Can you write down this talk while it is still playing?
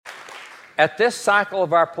At this cycle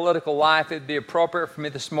of our political life, it'd be appropriate for me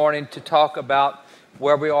this morning to talk about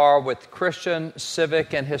where we are with Christian,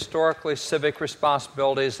 civic, and historically civic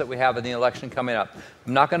responsibilities that we have in the election coming up.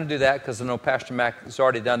 I'm not going to do that because I know Pastor Mac has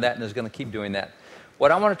already done that and is going to keep doing that.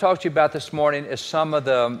 What I want to talk to you about this morning is some of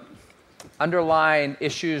the underlying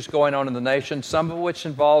issues going on in the nation, some of which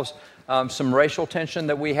involves some racial tension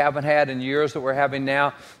that we haven't had in years that we're having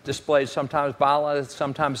now, displayed sometimes violent,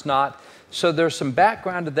 sometimes not. So there's some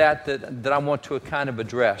background to that I want to kind of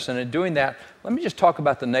address. And in doing that, let me just talk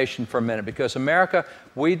about the nation for a minute, because America,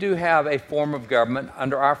 we do have a form of government,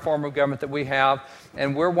 under our form of government that we have,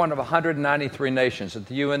 and we're one of 193 nations. At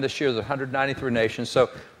the UN this year, there's 193 nations, so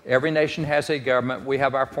every nation has a government. We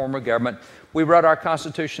have our form of government. We wrote our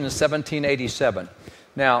Constitution in 1787.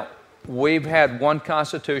 Now, we've had one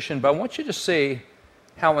Constitution, but I want you to see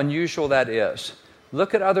how unusual that is.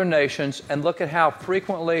 Look at other nations and look at how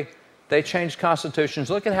frequently they change constitutions.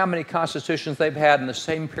 Look at how many constitutions they've had in the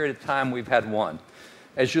same period of time we've had one.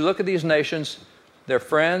 As you look at these nations, they're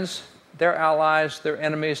friends, they're allies, they're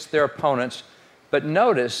enemies, they're opponents. But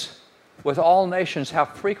notice, with all nations, how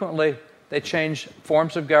frequently they change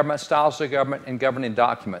forms of government, styles of government, and governing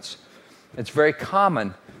documents. It's very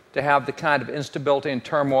common to have the kind of instability and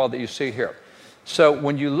turmoil that you see here. So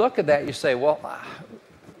when you look at that, you say, well,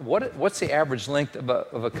 what's the average length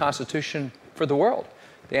of a constitution for the world?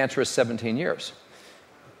 The answer is 17 years.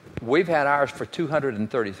 We've had ours for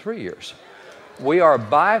 233 years. We are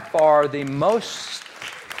by far the most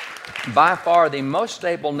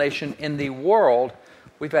stable nation in the world.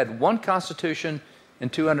 We've had one constitution in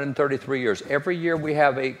 233 years. Every year we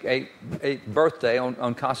have a birthday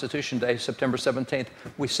on Constitution Day, September 17th,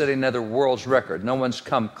 we set another world's record. No one's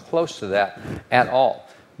come close to that at all.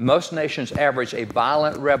 Most nations average a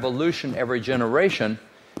violent revolution every generation,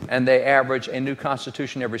 and they average a new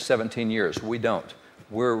constitution every 17 years. We don't.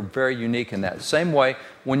 We're very unique in that. Same way,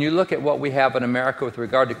 when you look at what we have in America with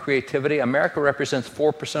regard to creativity, America represents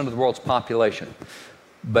 4% of the world's population.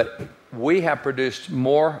 But we have produced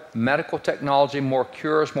more medical technology, more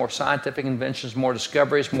cures, more scientific inventions, more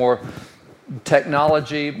discoveries, more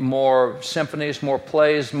technology, more symphonies, more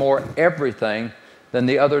plays, more everything than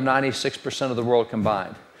the other 96% of the world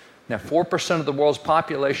combined. Now, 4% of the world's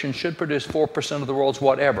population should produce 4% of the world's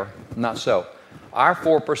whatever. Not so. Our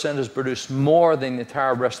 4% has produced more than the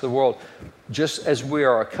entire rest of the world. Just as we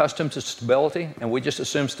are accustomed to stability, and we just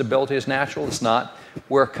assume stability is natural, it's not.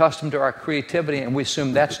 We're accustomed to our creativity, and we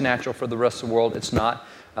assume that's natural for the rest of the world, it's not.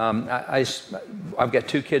 I've got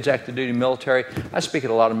 2 kids active duty military. I speak at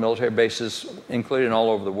a lot of military bases, including all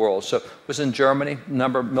over the world. So I was in Germany, a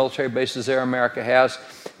number of military bases there America has.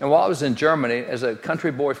 And while I was in Germany, as a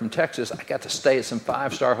country boy from Texas, I got to stay at some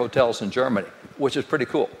 5-star hotels in Germany, which is pretty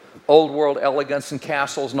cool. Old world elegance and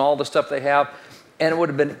castles and all the stuff they have. And it would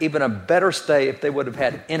have been even a better stay if they would have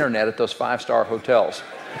had internet at those 5-star hotels.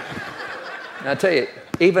 And I tell you,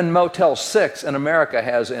 even Motel 6 in America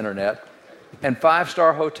has internet, and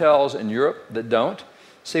 5-star hotels in Europe that don't.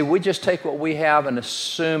 See, we just take what we have and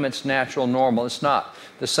assume it's natural, normal. It's not.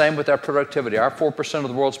 The same with our productivity. Our 4% of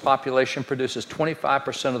the world's population produces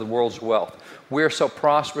 25% of the world's wealth. We're so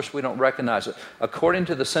prosperous we don't recognize it. According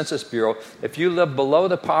to the Census Bureau, if you live below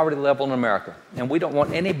the poverty level in America, and we don't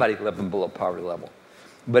want anybody living below poverty level,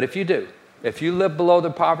 but if you do, if you live below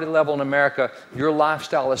the poverty level in America, your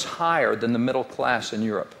lifestyle is higher than the middle class in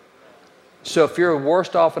Europe. So if you're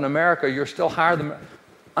worst off in America, you're still higher than...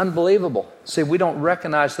 Unbelievable. See, we don't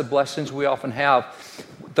recognize the blessings we often have.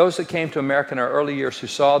 Those that came to America in our early years who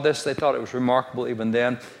saw this, they thought it was remarkable even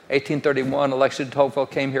then. 1831, Alexis de Tocqueville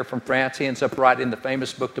came here from France. He ends up writing the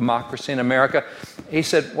famous book, Democracy in America. He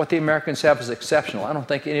said, what the Americans have is exceptional. I don't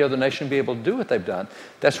think any other nation would be able to do what they've done.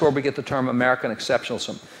 That's where we get the term American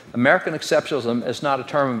exceptionalism. American exceptionalism is not a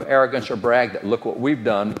term of arrogance or brag that, look what we've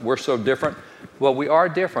done, we're so different. Well, we are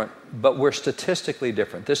different, but we're statistically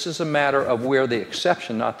different. This is a matter of we're the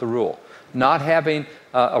exception, not the rule. Not having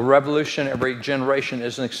a revolution every generation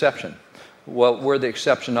is an exception. Well, we're the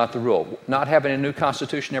exception, not the rule. Not having a new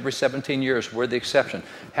constitution every 17 years, we're the exception.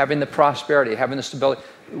 Having the prosperity, having the stability,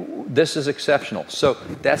 this is exceptional. So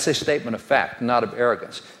that's a statement of fact, not of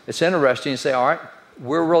arrogance. It's interesting. You say, all right,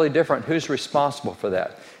 we're really different. Who's responsible for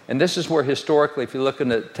that? And this is where historically, if you look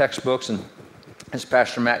into textbooks, and as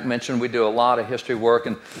Pastor Mac mentioned, we do a lot of history work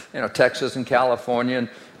in Texas and California,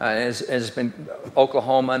 and it's been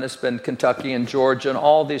Oklahoma, and it's been Kentucky and Georgia and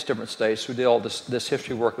all these different states. We did all this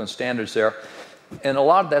history work on standards there. And a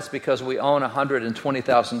lot of that's because we own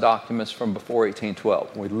 120,000 documents from before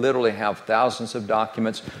 1812. We literally have thousands of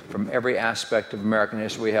documents from every aspect of American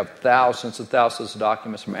history. We have thousands and thousands of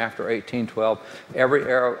documents from after 1812, every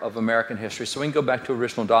era of American history. So we can go back to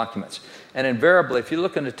original documents. And invariably, if you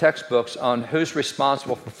look into textbooks on who's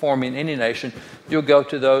responsible for forming any nation, you'll go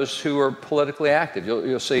to those who are politically active.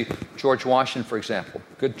 You'll see George Washington, for example.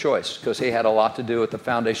 Good choice, because he had a lot to do with the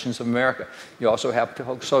foundations of America. You also have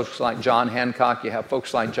folks like John Hancock, you have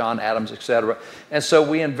folks like John Adams, etc. And so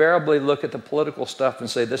we invariably look at the political stuff and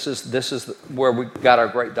say, this is where we got our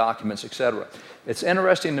great documents, etc. It's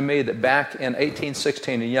interesting to me that back in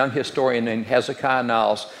 1816, a young historian named Hezekiah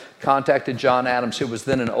Niles contacted John Adams, who was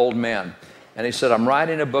then an old man. And he said, I'm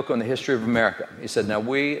writing a book on the history of America. He said, now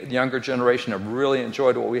we, the younger generation, have really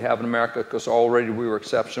enjoyed what we have in America because already we were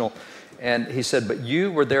exceptional. And he said, but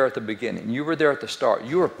you were there at the beginning. You were there at the start.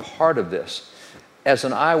 You were part of this. As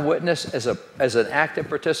an eyewitness, as an active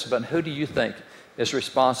participant, who do you think is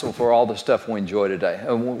responsible for all the stuff we enjoy today?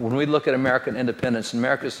 And when we look at American independence,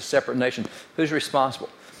 America is a separate nation, who's responsible?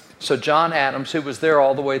 So John Adams, who was there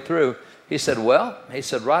all the way through, he said,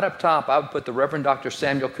 right up top, I would put the Reverend Dr.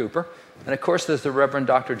 Samuel Cooper. And of course, there's the Reverend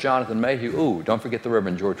Dr. Jonathan Mayhew. Ooh, don't forget the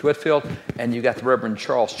Reverend George Whitefield. And you got the Reverend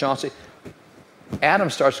Charles Chauncey.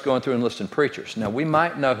 Adams starts going through and listing preachers. Now, we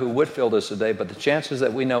might know who Whitefield is today, but the chances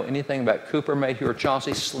that we know anything about Cooper, Mayhew, or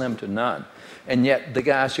Chauncey, slim to none. And yet, the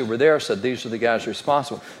guys who were there said these are the guys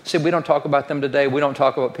responsible. See, we don't talk about them today. We don't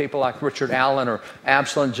talk about people like Richard Allen or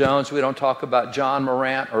Absalom Jones. We don't talk about John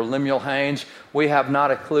Morant or Lemuel Haynes. We have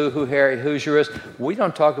not a clue who Harry Hoosier is. We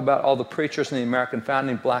don't talk about all the preachers in the American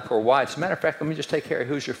founding, black or white. As a matter of fact, let me just take Harry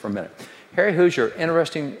Hoosier for a minute. Harry Hoosier,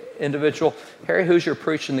 interesting individual. Harry Hoosier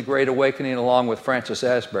preached in the Great Awakening along with Francis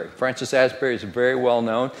Asbury. Francis Asbury is very well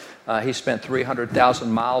known. He spent 300,000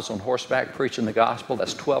 miles on horseback preaching the gospel.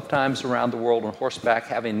 That's 12 times around the world on horseback,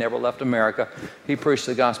 having never left America. He preached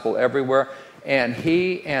the gospel everywhere. And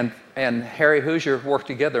he and Harry Hoosier worked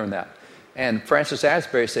together in that. And Francis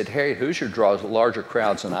Asbury said, Harry Hoosier draws larger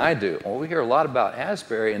crowds than I do. Well, we hear a lot about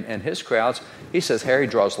Asbury and his crowds. He says Harry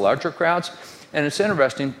draws larger crowds. And it's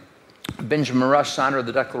interesting, Benjamin Rush, signer of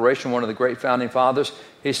the Declaration, one of the great founding fathers,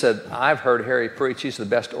 he said, I've heard Harry preach. He's the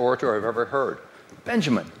best orator I've ever heard.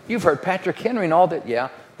 Benjamin, you've heard Patrick Henry and all that. Yeah,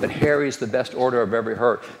 but Harry's the best orator I've ever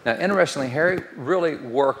heard. Now, interestingly, Harry really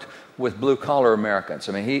worked with blue-collar Americans.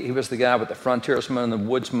 I mean, he was the guy with the frontiersmen and the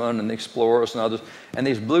woodsmen and the explorers and others. And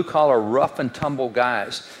these blue-collar, rough-and-tumble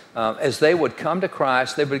guys, as they would come to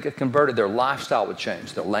Christ, they would get converted. Their lifestyle would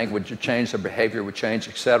change. Their language would change. Their behavior would change,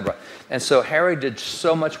 etc. And so Harry did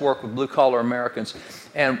so much work with blue-collar Americans.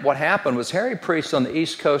 And what happened was Harry preached on the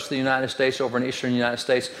east coast of the United States, over in eastern United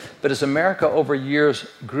States. But as America over years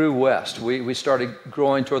grew west, we started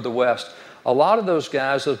growing toward the west. A lot of those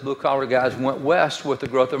guys, those blue-collar guys, went west with the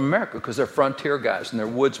growth of America because they're frontier guys and they're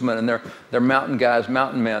woodsmen and they're mountain guys,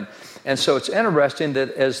 mountain men. And so it's interesting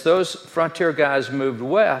that as those frontier guys moved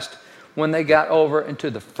west, when they got over into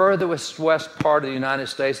the furthest west part of the United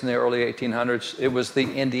States in the early 1800s, it was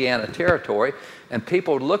the Indiana Territory. And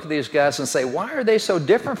people would look at these guys and say, why are they so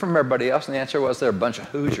different from everybody else? And the answer was they're a bunch of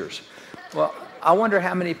Hoosiers. Well, I wonder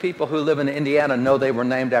how many people who live in Indiana know they were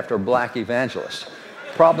named after a black evangelist.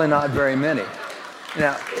 Probably not very many.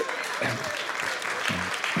 Now,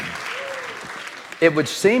 it would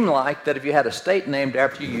seem like that if you had a state named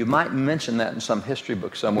after you, you might mention that in some history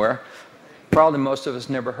book somewhere. Probably most of us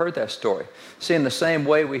never heard that story. See, in the same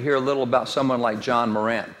way, we hear a little about someone like John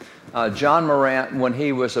Morant. John Morant, when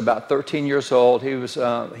he was about 13 years old, he was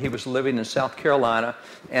living in South Carolina,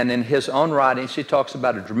 and in his own writings, he talks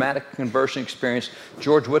about a dramatic conversion experience.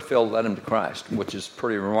 George Whitefield led him to Christ, which is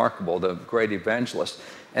pretty remarkable, the great evangelist.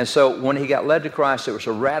 And so when he got led to Christ, it was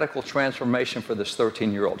a radical transformation for this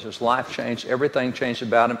 13-year-old. His life changed, everything changed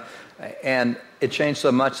about him, and it changed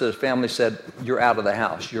so much that his family said, you're out of the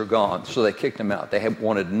house, you're gone. So they kicked him out. They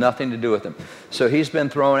wanted nothing to do with him. So he's been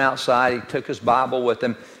thrown outside. He took his Bible with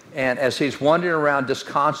him, and as he's wandering around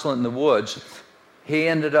disconsolate in the woods, he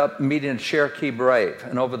ended up meeting a Cherokee brave.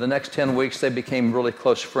 And over the next 10 weeks, they became really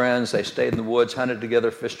close friends. They stayed in the woods, hunted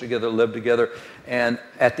together, fished together, lived together. And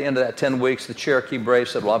at the end of that 10 weeks, the Cherokee brave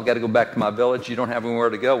said, well, I've got to go back to my village. You don't have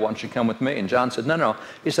anywhere to go. Why don't you come with me? And John said, no.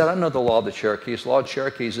 He said, I know the law of the Cherokees. The law of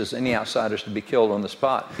Cherokees is any outsiders to be killed on the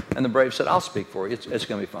spot. And the brave said, I'll speak for you. It's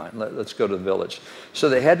going to be fine. Let's go to the village. So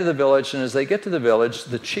they head to the village, and as they get to the village,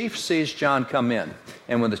 the chief sees John come in.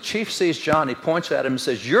 And when the chief sees John, he points at him and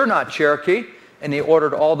says, you're not Cherokee. And he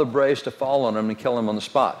ordered all the braves to fall on him and kill him on the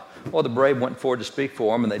spot. Well, the brave went forward to speak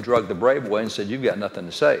for him, and they drugged the brave away and said, you've got nothing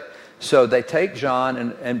to say. So they take John,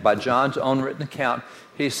 and by John's own written account,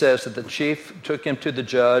 he says that the chief took him to the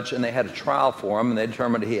judge, and they had a trial for him, and they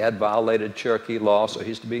determined he had violated Cherokee law, so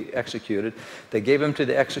he's to be executed. They gave him to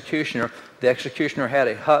the executioner. The executioner had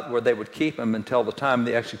a hut where they would keep him until the time of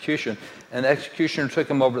the execution, and the executioner took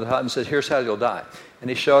him over to the hut and said, here's how you'll die. And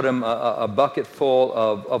he showed him a bucket full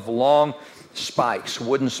of long spikes,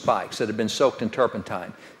 wooden spikes that had been soaked in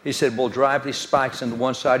turpentine. He said, we'll drive these spikes into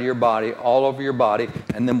one side of your body, all over your body,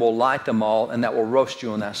 and then we'll light them all, and that will roast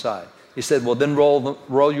you on that side. He said, well, then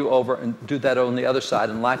roll you over and do that on the other side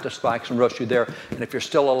and light the spikes and roast you there. And if you're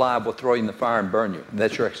still alive, we'll throw you in the fire and burn you. And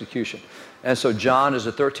that's your execution. And so John, as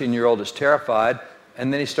a 13-year-old, is terrified.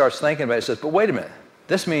 And then he starts thinking about it. He says, but wait a minute.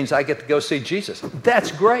 This means I get to go see Jesus.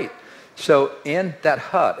 That's great. So in that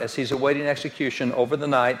hut, as he's awaiting execution over the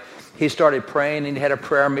night, he started praying, and he had a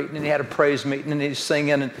prayer meeting, and he had a praise meeting, and he's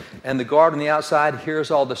singing. And the guard on the outside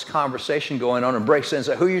hears all this conversation going on and breaks in and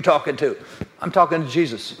says, who are you talking to? I'm talking to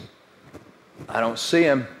Jesus. I don't see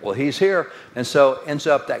him. Well, he's here. And so ends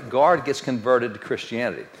up that guard gets converted to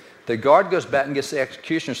Christianity. The guard goes back and gets the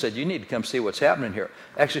executioner and said, you need to come see what's happening here.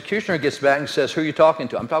 Executioner gets back and says, who are you talking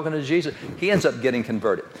to? I'm talking to Jesus. He ends up getting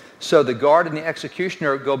converted. So the guard and the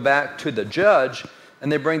executioner go back to the judge,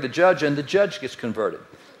 and they bring the judge in. The judge gets converted.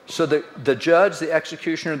 So the judge, the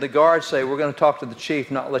executioner, and the guard say, we're going to talk to the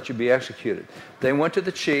chief, not let you be executed. They went to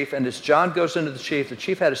the chief, and as John goes into the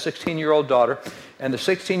chief had a 16-year-old daughter, and the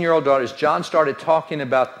 16-year-old daughter, as John started talking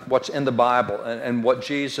about what's in the Bible and what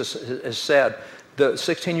Jesus has said, the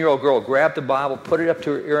 16-year-old girl grabbed the Bible, put it up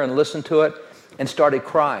to her ear and listened to it, and started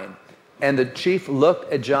crying. And the chief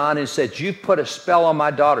looked at John and said, you put a spell on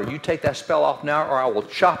my daughter. You take that spell off now, or I will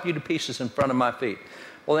chop you to pieces in front of my feet.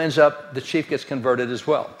 Well, it ends up the chief gets converted as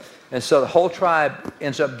well. And so the whole tribe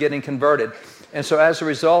ends up getting converted. And so as a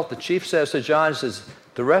result, the chief says to John, he says,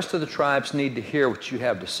 the rest of the tribes need to hear what you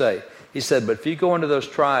have to say. He said, but if you go into those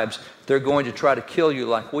tribes, they're going to try to kill you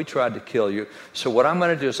like we tried to kill you. So what I'm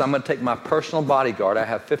going to do is I'm going to take my personal bodyguard. I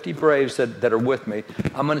have 50 braves that are with me.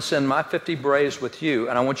 I'm going to send my 50 braves with you,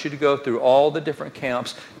 and I want you to go through all the different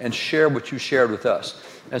camps and share what you shared with us.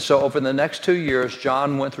 And so over the next 2 years,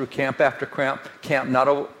 John went through camp after camp,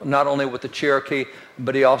 not only with the Cherokee,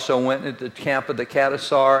 but he also went into the camp of the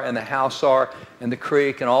Cadasar and the Hausar and the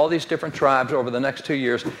Creek and all these different tribes over the next 2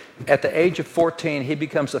 years. At the age of 14, he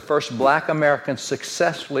becomes the first black American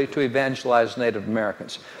successfully to evangelize Native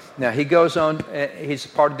Americans. Now, he goes on, he's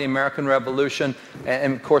part of the American Revolution,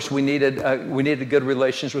 and of course we needed good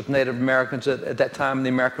relations with Native Americans at that time in the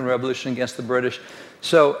American Revolution against the British.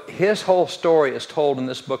 So his whole story is told in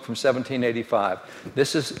this book from 1785.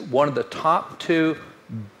 This is one of the top 2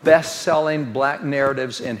 best-selling black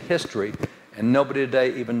narratives in history, and nobody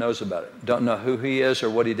today even knows about it. Don't know who he is or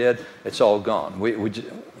what he did. It's all gone.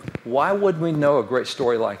 Why would we know a great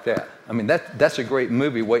story like that? I mean, that's a great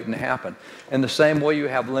movie waiting to happen. In the same way, you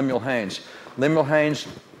have Lemuel Haynes. Lemuel Haynes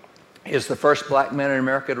is the first black man in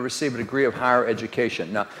America to receive a degree of higher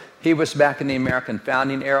education. Now, he was back in the American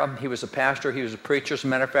founding era. He was a pastor. He was a preacher. As a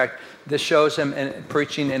matter of fact, this shows him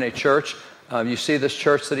preaching in a church. You see this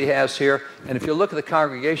church that he has here. And if you look at the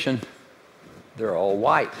congregation, they're all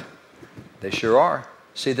white. They sure are.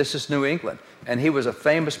 See, this is New England. And he was a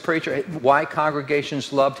famous preacher. White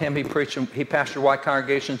congregations loved him. He pastored white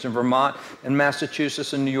congregations in Vermont and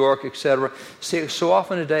Massachusetts and New York, etc. See, so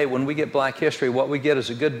often today when we get black history, what we get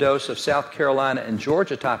is a good dose of South Carolina and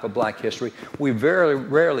Georgia type of black history. We very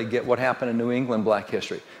rarely get what happened in New England black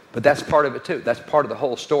history. But that's part of it too. That's part of the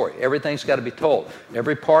whole story. Everything's got to be told,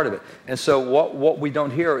 every part of it. And so what we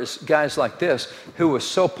don't hear is guys like this who was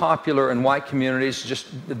so popular in white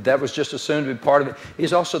communities, that was just assumed to be part of it.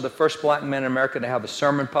 He's also the first black man in America to have a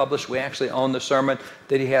sermon published. We actually own the sermon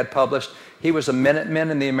that he had published. He was a Minuteman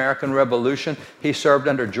in the American Revolution. He served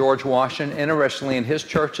under George Washington. Interestingly, in his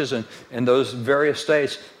churches and in those various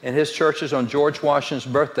states, in his churches on George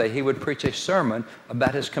Washington's birthday, he would preach a sermon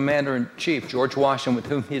about his commander-in-chief, George Washington, with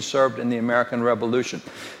whom he served in the American Revolution.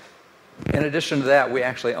 In addition to that, we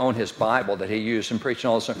actually own his Bible that he used in preaching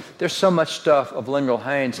all this. There's so much stuff of Lemuel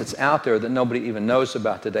Haynes that's out there that nobody even knows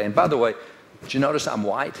about today. And by the way, did you notice I'm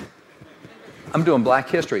white? I'm doing black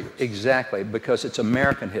history, exactly, because it's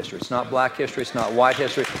American history. It's not black history, it's not white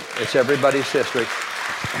history, it's everybody's history.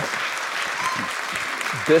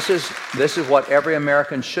 This is what every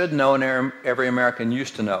American should know and every American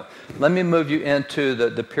used to know. Let me move you into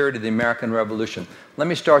the period of the American Revolution. Let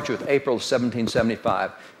me start you with April of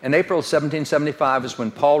 1775. In April of 1775 is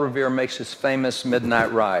when Paul Revere makes his famous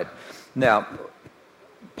midnight ride. Now,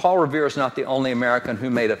 Paul Revere is not the only American who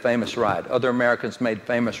made a famous ride. Other Americans made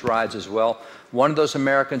famous rides as well. One of those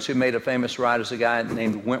Americans who made a famous ride is a guy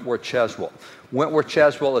named Wentworth Cheswell. Wentworth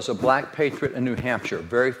Cheswell is a black patriot in New Hampshire,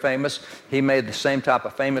 very famous. He made the same type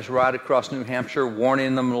of famous ride across New Hampshire,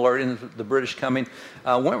 warning them, alerting the British coming.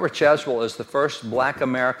 Wentworth Cheswell is the first black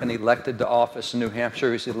American elected to office in New Hampshire.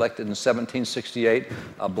 He was elected in 1768,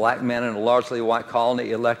 a black man in a largely white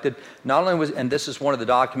colony elected. Not only was, and this is one of the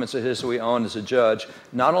documents of his we own as a judge,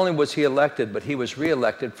 not only was he elected, but he was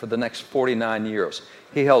reelected for the next 49 years.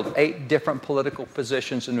 He held 8 different political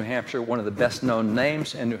positions in New Hampshire, one of the best-known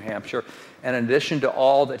names in New Hampshire, and in addition to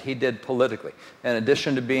all that he did politically, in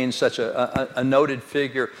addition to being such a noted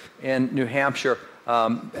figure in New Hampshire,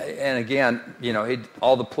 and again, you know,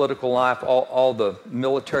 all the political life, all the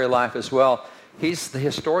military life as well, he's the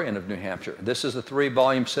historian of New Hampshire. This is a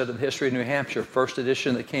 3-volume set of the history of New Hampshire, first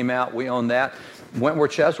edition that came out. We own that.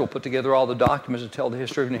 Wentworth Cheswell put together all the documents to tell the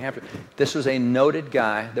history of New Hampshire. This was a noted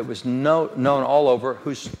guy that was known all over,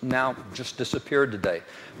 who's now just disappeared today.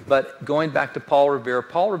 But going back to Paul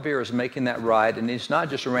Revere is making that ride, and he's not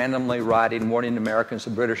just randomly riding, warning Americans the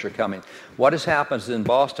British are coming. What has happened is in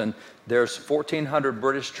Boston, there's 1,400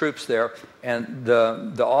 British troops there, and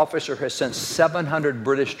the officer has sent 700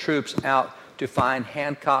 British troops out to find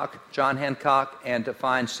John Hancock, and to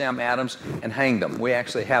find Sam Adams and hang them. We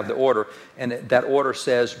actually have the order, and that order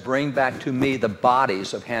says, bring back to me the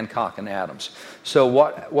bodies of Hancock and Adams. So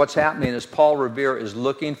what's happening is Paul Revere is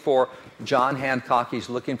looking for John Hancock,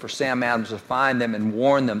 he's looking for Sam Adams to find them and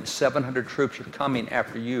warn them 700 troops are coming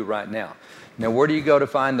after you right now. Now, where do you go to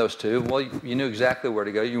find those two? Well, you knew exactly where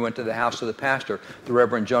to go. You went to the house of the pastor, the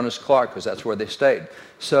Reverend Jonas Clark, because that's where they stayed.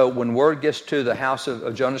 So when word gets to the house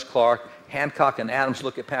of Jonas Clark, Hancock and Adams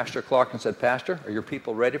look at Pastor Clark and said, Pastor, are your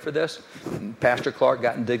people ready for this? And Pastor Clark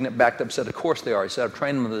got indignant, backed up, said, of course they are. He said, I've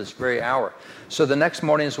trained them for this very hour. So the next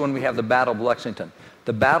morning is when we have the Battle of Lexington.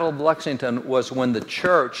 The Battle of Lexington was when the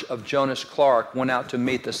church of Jonas Clark went out to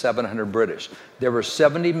meet the 700 British. There were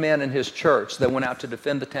 70 men in his church that went out to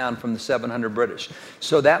defend the town from the 700 British.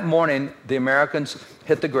 So that morning, the Americans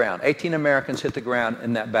hit the ground. 18 Americans hit the ground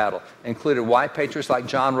in that battle, included white patriots like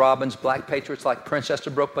John Robbins, black patriots like Prince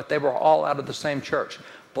Estabrook, but they were all out of the same church.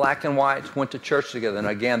 Black and whites went to church together. And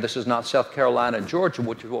again, this is not South Carolina and Georgia,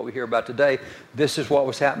 which is what we hear about today. This is what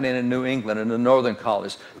was happening in New England and the northern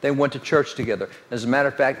colonies. They went to church together. As a matter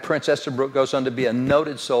of fact, Prince Estabrook goes on to be a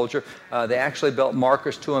noted soldier. They actually built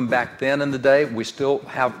markers to him back then in the day. We still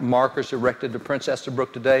have markers erected to Prince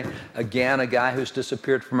Estabrook today. Again, a guy who's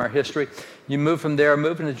disappeared from our history. You move from there,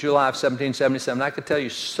 move into July of 1777. I could tell you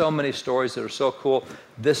so many stories that are so cool.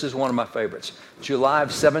 This is one of my favorites. July of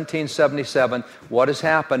 1777, what has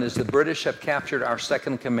happened is the British have captured our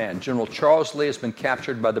second in command. General Charles Lee has been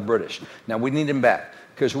captured by the British. Now, we need him back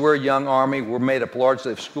because we're a young army. We're made up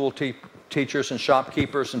largely of school teachers and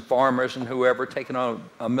shopkeepers and farmers and whoever taking on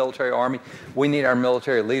a military army. We need our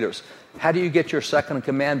military leaders. How do you get your second in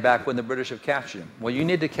command back when the British have captured him? Well, you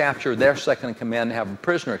need to capture their second in command and have a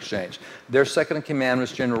prisoner exchange. Their second in command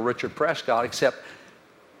was General Richard Prescott, except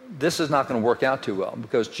this is not going to work out too well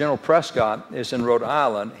because General Prescott is in Rhode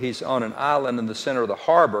Island. He's on an island in the center of the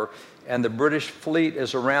harbor, and the British fleet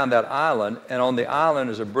is around that island, and on the island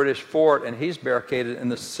is a British fort, and he's barricaded in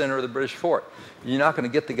the center of the British fort. You're not going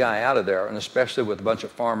to get the guy out of there, and especially with a bunch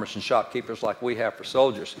of farmers and shopkeepers like we have for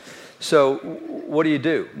soldiers. So what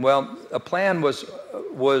do? Well, a plan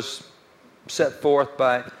was set forth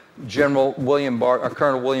by Colonel William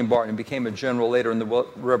Barton. He became a general later in the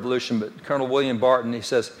Revolution, but Colonel William Barton, he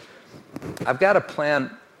says, I've got a plan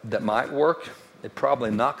that might work. It's probably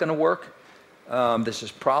not going to work. This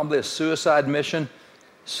is probably a suicide mission.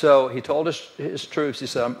 So he told his troops, he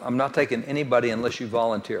said, I'm not taking anybody unless you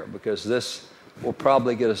volunteer because this will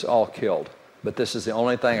probably get us all killed. But this is the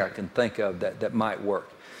only thing I can think of that might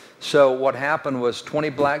work. So what happened was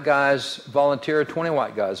 20 black guys volunteered, 20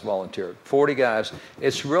 white guys volunteered, 40 guys.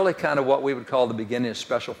 It's really kind of what we would call the beginning of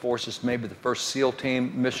Special Forces, maybe the first SEAL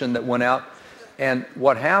team mission that went out. And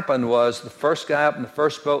what happened was the first guy up in the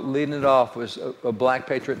first boat leading it off was a black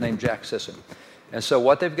patriot named Jack Sisson. And so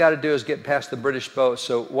what they've got to do is get past the British boats.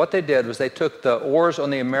 So what they did was they took the oars on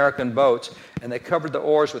the American boats and they covered the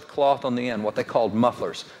oars with cloth on the end, what they called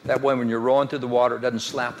mufflers. That way when you're rowing through the water, it doesn't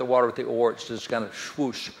slap the water with the oar. It's just kind of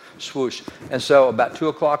swoosh, swoosh. And so about 2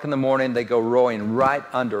 o'clock in the morning, they go rowing right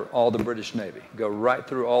under all the British Navy, go right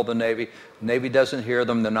through all the Navy. Navy doesn't hear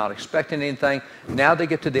them. They're not expecting anything. Now they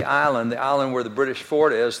get to the island where the British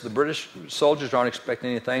fort is. The British soldiers aren't expecting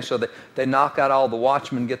anything, so they knock out all the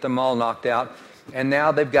watchmen, get them all knocked out. And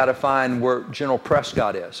now they've got to find where General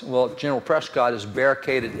Prescott is. Well, General Prescott is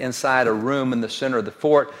barricaded inside a room in the center of the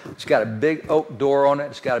fort. It's got a big oak door on it.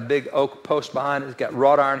 It's got a big oak post behind it. It's got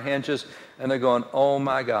wrought iron hinges. And they're going, oh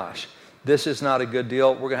my gosh. this is not a good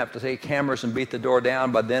deal. We're going to have to take hammers and beat the door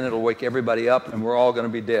down. By then, it'll wake everybody up, and we're all going to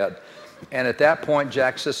be dead. And at that point,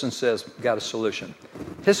 Jack Sisson says, got a solution.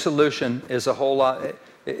 His solution is a whole lot.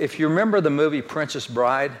 If you remember the movie Princess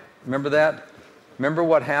Bride, remember that? Remember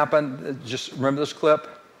what happened? Just remember this clip?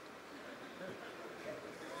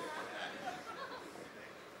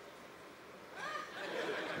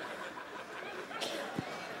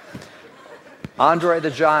 Andre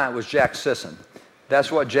the Giant was Jack Sisson.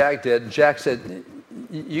 That's what Jack did. Jack said,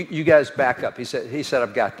 you guys back up. He said,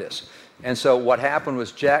 I've got this. And so what happened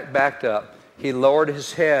was Jack backed up. He lowered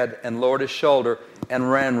his head and lowered his shoulder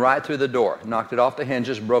and ran right through the door. Knocked it off the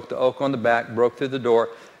hinges, broke the oak on the back, broke through the door.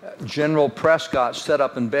 General Prescott sat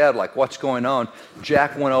up in bed like, what's going on?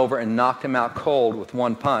 Jack went over and knocked him out cold with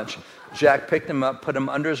one punch. Jack picked him up, put him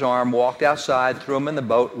under his arm, walked outside, threw him in the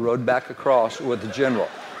boat, rowed back across with the general.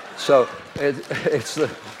 So it's the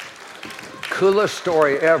coolest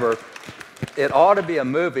story ever. It ought to be a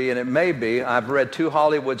movie, and it may be. I've read 2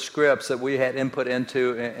 Hollywood scripts that we had input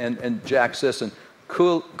into, and Jack Sisson.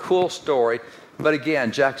 Cool story. But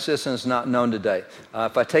again, Jack Sisson is not known today.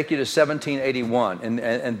 If I take you to 1781,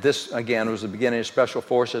 and this, again, was the beginning of Special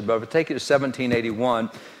Forces, but if I take you to 1781,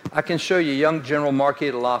 I can show you young General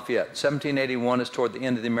Marquis de Lafayette. 1781 is toward the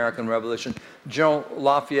end of the American Revolution. General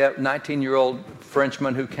Lafayette, 19-year-old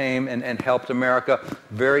Frenchman who came and helped America,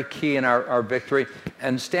 very key in our victory.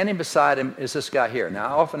 And standing beside him is this guy here. Now,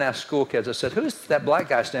 I often ask school kids, I said, who's that black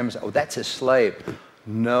guy standing beside? Oh, that's his slave.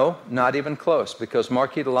 No, not even close, because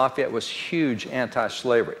Marquis de Lafayette was huge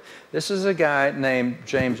anti-slavery. This is a guy named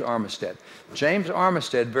James Armistead. James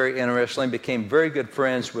Armistead, very interestingly, became very good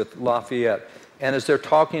friends with Lafayette. And as they're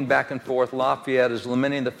talking back and forth, Lafayette is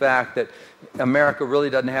lamenting the fact that America really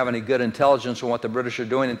doesn't have any good intelligence on what the British are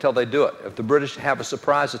doing until they do it. If the British have a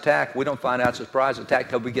surprise attack, we don't find out it's a surprise attack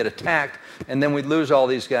until we get attacked, and then we lose all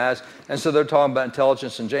these guys. And so they're talking about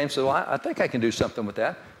intelligence, and James said, well, I think I can do something with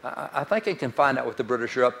that. I think I can find out what the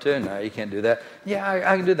British are up to. No, you can't do that. Yeah,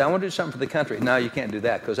 I can do that. I want to do something for the country. No, you can't do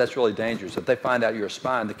that, because that's really dangerous. If they find out you're a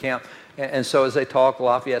spy in the camp. And so as they talk,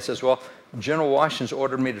 Lafayette says, well, General Washington's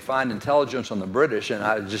ordered me to find intelligence on the British, and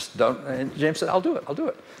I just don't. And James said, I'll do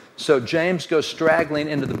it. So James goes straggling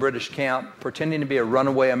into the British camp, pretending to be a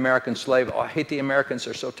runaway American slave. Oh, I hate the Americans.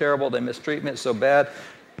 They're so terrible. They mistreat me. It's so bad.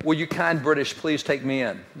 Will you kind British please take me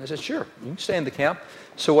in? And I said, sure, you can stay in the camp.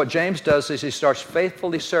 So what James does is he starts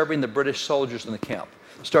faithfully serving the British soldiers in the camp.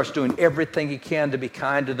 Starts doing everything he can to be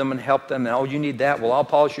kind to them and help them. And, oh, you need that? Well, I'll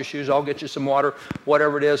polish your shoes. I'll get you some water,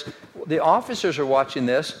 whatever it is. The officers are watching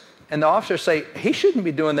this, and the officers say, he shouldn't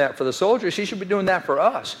be doing that for the soldiers. He should be doing that for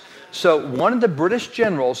us. So one of the British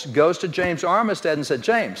generals goes to James Armistead and said,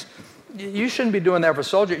 James, you shouldn't be doing that for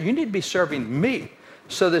soldiers. You need to be serving me.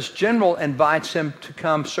 So this general invites him to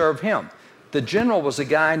come serve him. The general was a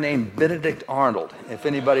guy named Benedict Arnold, if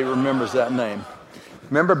anybody remembers that name.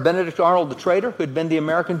 Remember Benedict Arnold, the traitor, who'd been the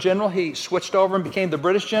American general? He switched over and became the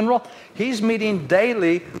British general. He's meeting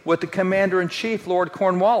daily with the commander-in-chief, Lord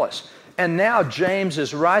Cornwallis. And now James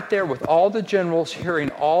is right there with all the generals,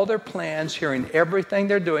 hearing all their plans, hearing everything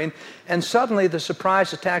they're doing. And suddenly the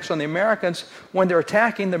surprise attacks on the Americans, when they're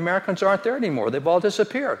attacking, the Americans aren't there anymore. They've all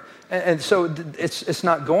disappeared. And so it's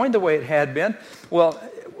not going the way it had been. Well,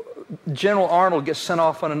 General Arnold gets sent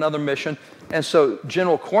off on another mission. And so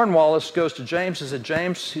General Cornwallis goes to James and said,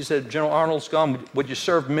 James, he said, General Arnold's gone. Would you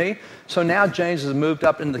serve me? So now James has moved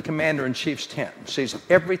up into the commander-in-chief's tent, sees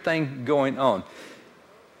everything going on.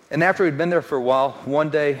 And after he'd been there for a while, one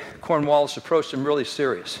day Cornwallis approached him really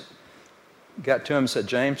serious. Got to him and said,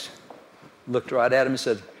 James, looked right at him and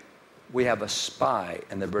said, we have a spy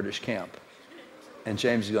in the British camp. And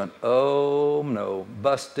James is going, oh no,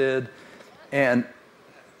 busted.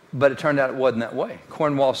 But it turned out it wasn't that way.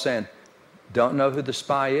 Cornwallis saying, don't know who the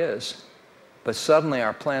spy is, but suddenly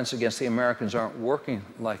our plans against the Americans aren't working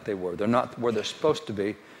like they were. They're not where they're supposed to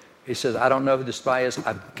be. He says, I don't know who the spy is.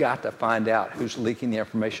 I've got to find out who's leaking the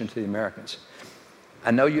information to the Americans.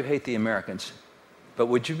 I know you hate the Americans, but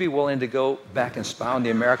would you be willing to go back and spy on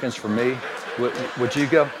the Americans for me? Would you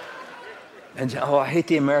go? And, oh, I hate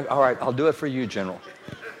the Americans. All right, I'll do it for you, General.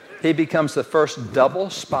 He becomes the first double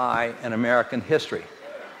spy in American history.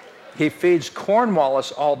 He feeds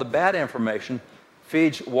Cornwallis all the bad information,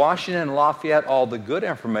 feeds Washington and Lafayette all the good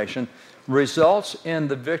information, results in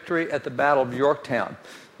the victory at the Battle of Yorktown.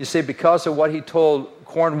 You see, because of what he told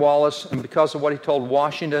Cornwallis and because of what he told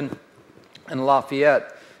Washington and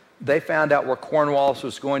Lafayette, they found out where Cornwallis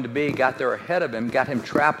was going to be, got there ahead of him, got him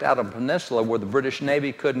trapped out on the peninsula where the British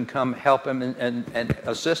Navy couldn't come help him and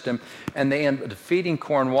assist him, and they ended up defeating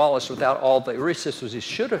Cornwallis without all the resources he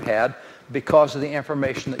should have had. because of the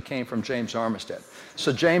information that came from James Armistead.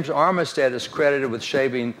 So James Armistead is credited with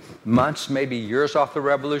shaving months, maybe years off the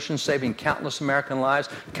revolution, saving countless American lives,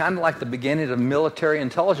 kind of like the beginning of military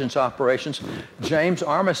intelligence operations. James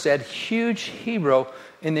Armistead, huge hero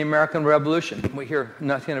in the American Revolution. We hear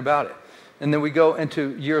nothing about it. And then we go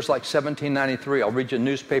into years like 1793. I'll read you a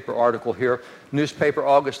newspaper article here. Newspaper,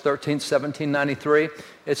 August 13th, 1793.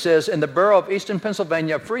 It says, in the borough of Easton,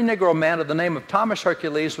 Pennsylvania, a free Negro man of the name of Thomas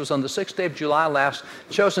Hercules was on the 6th day of July last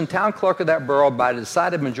chosen town clerk of that borough by a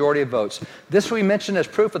decided majority of votes. This we mention as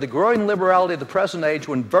proof of the growing liberality of the present age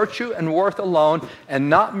when virtue and worth alone and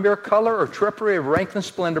not mere color or trippery of rank and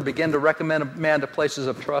splendor begin to recommend a man to places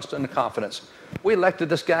of trust and confidence. We elected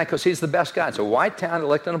this guy because he's the best guy. It's a white town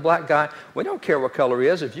electing a black guy. We don't care what color he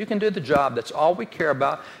is. If you can do the job, that's all we care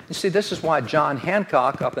about. You see, this is why John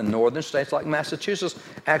Hancock up in northern states like Massachusetts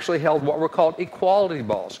actually held what were called equality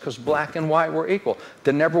balls, because black and white were equal.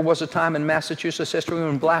 There never was a time in Massachusetts history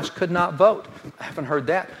when blacks could not vote. I haven't heard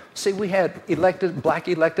that. See, we had black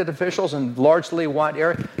elected officials in largely white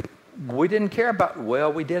area. We didn't care about,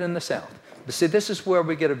 well, we did in the South. But see, this is where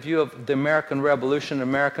we get a view of the American Revolution,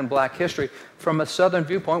 American black history from a Southern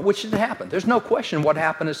viewpoint, which didn't happen. There's no question what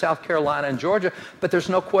happened in South Carolina and Georgia, but there's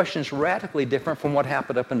no question it's radically different from what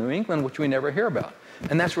happened up in New England, which we never hear about.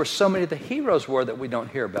 And that's where so many of the heroes were that we don't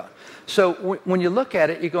hear about. So when you look at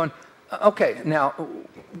it, you're going, okay, now,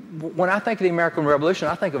 when I think of the American Revolution,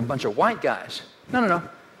 I think of a bunch of white guys. No.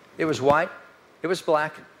 It was white. It was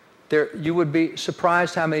black. You would be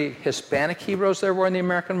surprised how many Hispanic heroes there were in the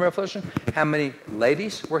American Revolution, how many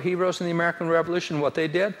ladies were heroes in the American Revolution, what they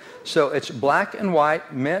did. So it's black and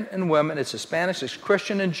white, men and women, it's Hispanics, it's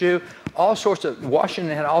Christian and Jew,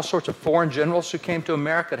 Washington had all sorts of foreign generals who came to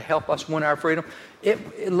America to help us win our freedom.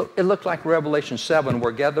 It looked like Revelation 7,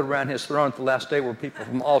 where gathered around his throne at the last day were people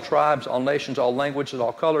from all tribes, all nations, all languages,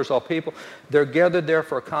 all colors, all people. They're gathered there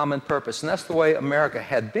for a common purpose. And that's the way America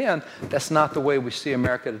had been. That's not the way we see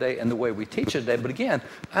America today and the way we teach it today. But again,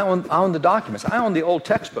 I own the documents. I own the old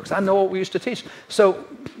textbooks. I know what we used to teach. So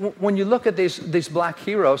when you look at these black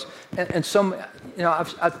heroes, and some,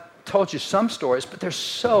 I've told you some stories, but there's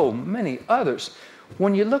so many others.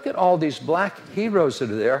 When you look at all these black heroes that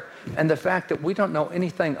are there and the fact that we don't know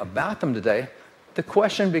anything about them today, the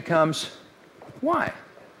question becomes, why?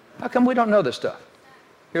 How come we don't know this stuff?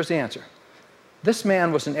 Here's the answer. This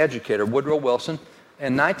man was an educator, Woodrow Wilson.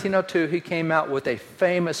 In 1902, he came out with a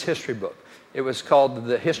famous history book. It was called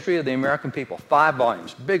The History of the American People, 5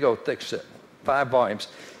 volumes, big old thick set, 5 volumes.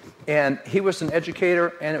 And he was an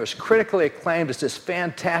educator, and it was critically acclaimed as this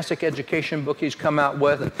fantastic education book he's come out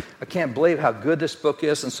with. And I can't believe how good this book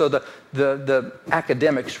is. And so the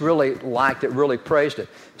academics really liked it, really praised it.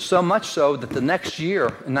 So much so that the next year,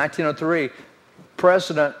 in 1903,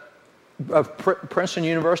 president of Princeton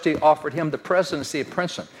University offered him the presidency of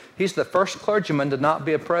Princeton. He's the first clergyman to not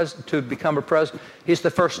be to become a president. He's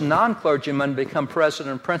the first non-clergyman to become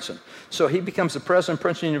president of Princeton. So he becomes the president of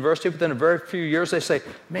Princeton University. Within a very few years, they say,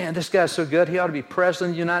 man, this guy's so good, he ought to be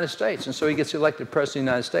president of the United States. And so he gets elected president of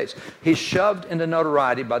the United States. He's shoved into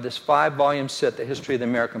notoriety by this 5-volume set, The History of the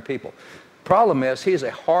American People. Problem is, he is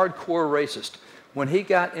a hardcore racist. When he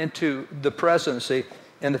got into the presidency,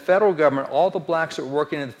 in the federal government, all the blacks that were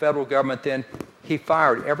working in the federal government then, he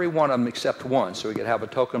fired every one of them except one, so he could have a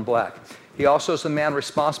token black. He also is the man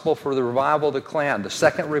responsible for the revival of the Klan, the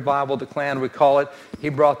second revival of the Klan, we call it. He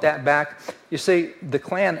brought that back. You see, the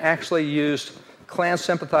Klan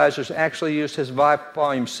sympathizers actually used his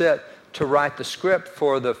 5-volume set to write the script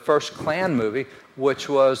for the first Klan movie, which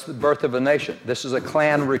was The Birth of a Nation. This is a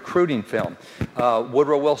Klan recruiting film.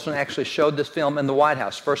 Woodrow Wilson actually showed this film in the White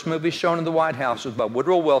House. First movie shown in the White House was by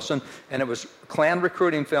Woodrow Wilson, and it was a Klan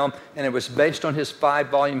recruiting film, and it was based on his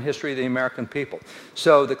 5-volume History of the American People.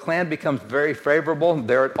 So the Klan becomes very favorable.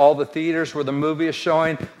 They're at all the theaters where the movie is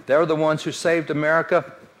showing. They're the ones who saved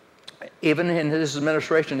America. Even in his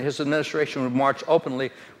administration would march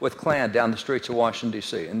openly with Klan down the streets of Washington,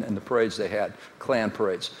 D.C., and the parades they had, Klan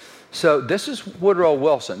parades. So this is Woodrow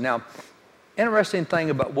Wilson. Now, interesting thing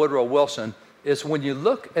about Woodrow Wilson is when you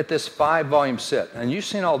look at this 5-volume set, and you've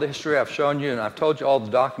seen all the history I've shown you, and I've told you all the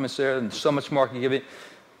documents there, and so much more I can give you,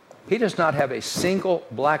 he does not have a single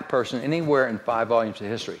black person anywhere in 5 volumes of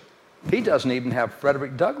history. He doesn't even have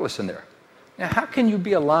Frederick Douglass in there. Now, how can you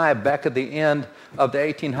be alive back at the end of the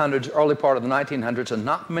 1800s, early part of the 1900s, and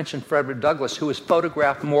not mention Frederick Douglass, who was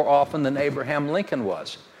photographed more often than Abraham Lincoln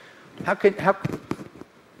was?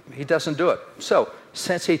 He doesn't do it. So,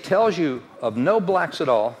 since he tells you of no blacks at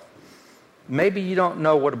all, maybe you don't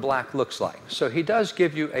know what a black looks like. So he does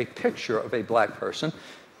give you a picture of a black person,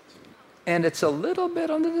 and it's a little bit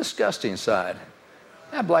on the disgusting side.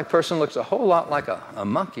 That black person looks a whole lot like a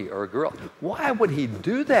monkey or a gorilla. Why would he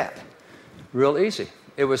do that? Real easy.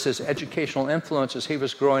 It was his educational influence as he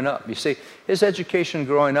was growing up. You see, his education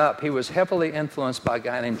growing up, he was heavily influenced by a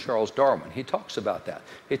guy named Charles Darwin. He talks about that.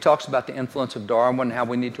 He talks about the influence of Darwin, how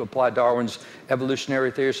we need to apply Darwin's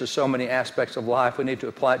evolutionary theories to so many aspects of life. We need to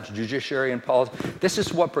apply it to judiciary and politics. This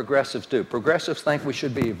is what progressives do. Progressives think we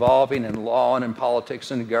should be evolving in law and in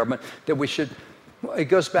politics and in government, that we should... It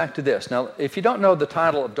goes back to this. Now, if you don't know the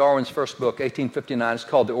title of Darwin's first book, 1859, it's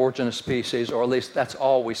called The Origin of Species, or at least that's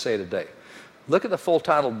all we say today. Look at the full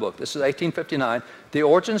title of the book. This is 1859, The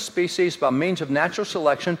Origin of Species by Means of Natural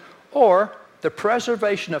Selection, or The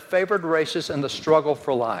Preservation of Favored Races and the Struggle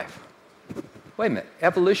for Life. Wait a minute.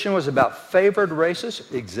 Evolution was about favored races?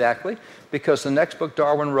 Exactly, because the next book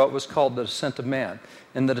Darwin wrote was called The Descent of Man.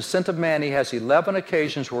 In The Descent of Man, he has 11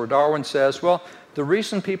 occasions where Darwin says, well, the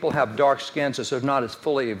reason people have dark skins is they're not as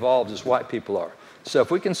fully evolved as white people are. So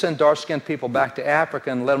if we can send dark-skinned people back to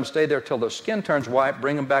Africa and let them stay there till their skin turns white,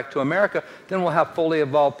 bring them back to America, then we'll have fully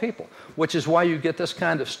evolved people, which is why you get this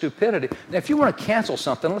kind of stupidity. Now, if you want to cancel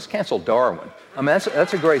something, let's cancel Darwin. I mean,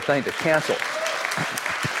 that's a great thing to cancel.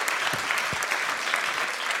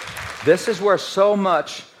 This is where so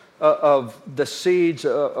much of the seeds,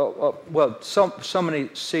 so many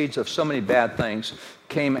seeds of so many bad things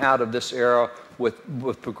came out of this era,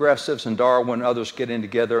 with progressives and Darwin and others getting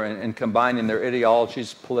together and combining their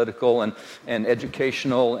ideologies, political and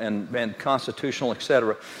educational and constitutional,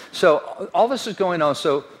 etc. So all this is going on.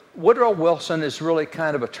 So Woodrow Wilson is really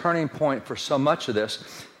kind of a turning point for so much of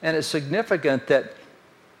this. And it's significant that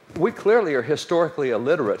we clearly are historically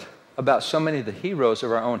illiterate about so many of the heroes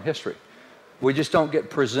of our own history. We just don't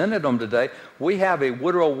get presented them today. We have a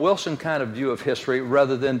Woodrow Wilson kind of view of history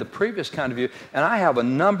rather than the previous kind of view. And I have a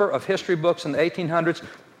number of history books in the 1800s,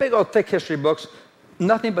 big old thick history books,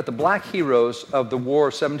 nothing but the black heroes of the War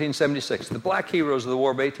of 1776, the black heroes of the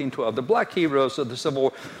War of 1812, the black heroes of the Civil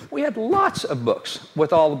War. We had lots of books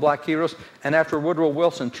with all the black heroes, and after Woodrow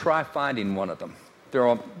Wilson, try finding one of them. They're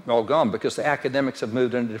all gone because the academics have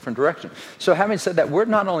moved in a different direction. So having said that, we're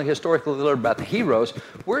not only historically literate about the heroes,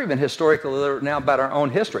 we're even historically literate now about our own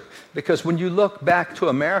history. Because when you look back to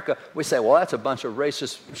America, we say, well, that's a bunch of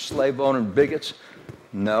racist, slave-owning bigots.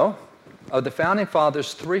 No. Of the Founding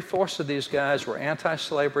Fathers, 3/4 of these guys were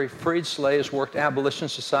anti-slavery, freed slaves, worked abolition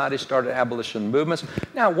societies, started abolition movements.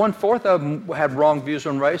 Now, 1/4 of them had wrong views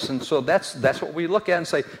on race, and so that's what we look at and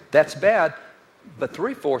say, that's bad. But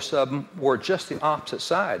 3/4 of them were just the opposite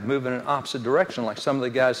side, moving in an opposite direction, like some of the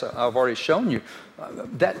guys I've already shown you.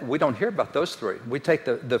 That we don't hear about those three. We take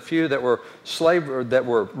the few that were slave or that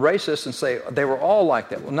were racist and say they were all like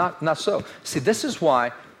that. Well, not so. See, this is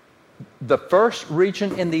why the first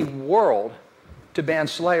region in the world to ban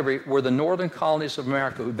slavery were the northern colonies of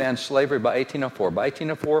America, who banned slavery by 1804. By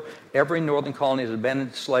 1804, every northern colony has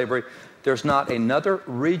abandoned slavery. There's not another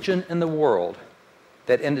region in the world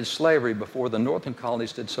that ended slavery before the northern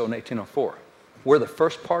colonies did so in 1804. We're the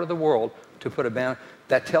first part of the world to put a ban.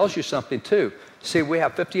 That tells you something too. See, we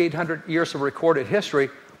have 5,800 years of recorded history.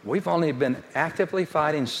 We've only been actively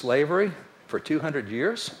fighting slavery for 200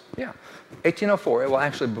 years? Yeah. 1804, well,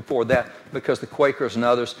 actually before that, because the Quakers and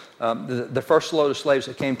others, the first load of slaves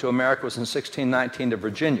that came to America was in 1619 to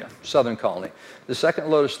Virginia, southern colony. The second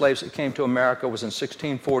load of slaves that came to America was in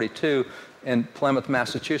 1642 in Plymouth,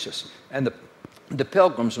 Massachusetts. And the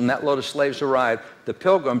Pilgrims, when that load of slaves arrived, the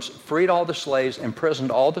Pilgrims freed all the slaves,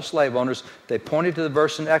 imprisoned all the slave owners. They pointed to the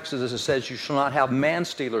verse in Exodus that says, you shall not have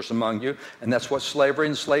man-stealers among you, and that's what slavery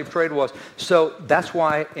and slave trade was. So that's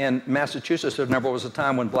why in Massachusetts there never was a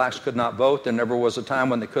time when blacks could not vote. There never was a time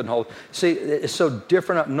when they couldn't hold. See, it's so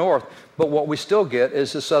different up north, but what we still get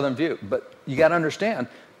is the southern view. But you got to understand,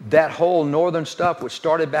 that whole northern stuff, which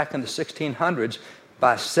started back in the 1600s,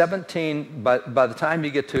 by the time you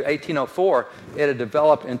get to 1804, it had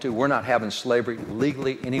developed into we're not having slavery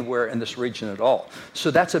legally anywhere in this region at all. So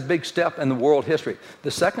that's a big step in the world history. The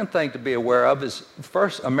second thing to be aware of is,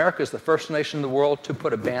 first, America is the first nation in the world to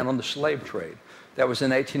put a ban on the slave trade. That was in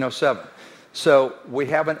 1807. So we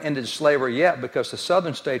haven't ended slavery yet because the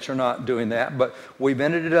southern states are not doing that, but we've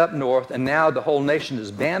ended it up north, and now the whole nation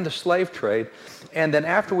has banned the slave trade. And then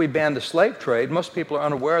after we banned the slave trade, most people are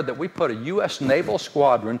unaware that we put a U.S. naval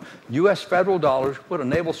squadron, U.S. federal dollars, put a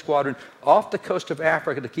naval squadron off the coast of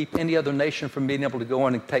Africa to keep any other nation from being able to go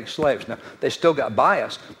in and take slaves. Now, they still got by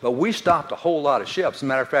us, but we stopped a whole lot of ships. As a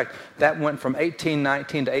matter of fact, that went from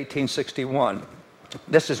 1819 to 1861.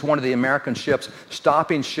 This is one of the American ships,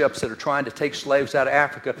 stopping ships that are trying to take slaves out of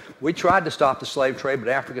Africa. We tried to stop the slave trade, but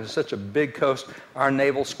Africa is such a big coast, our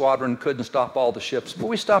naval squadron couldn't stop all the ships. But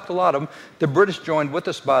we stopped a lot of them. The British joined with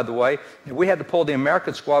us, by the way. And we had to pull the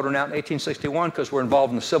American squadron out in 1861 because we're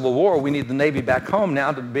involved in the Civil War. We need the Navy back home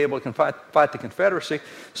now to be able to fight the Confederacy.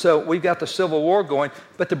 So we've got the Civil War going.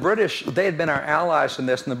 But the British, they had been our allies in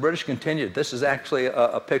this, and the British continued. This is actually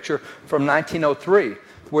a picture from 1903.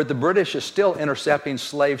 Where the British is still intercepting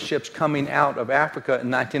slave ships coming out of Africa in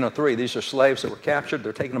 1903. These are slaves that were captured.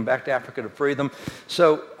 They're taking them back to Africa to free them.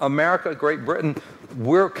 So America, Great Britain,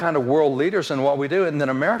 we're kind of world leaders in what we do. And then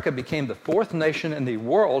America became the fourth nation in the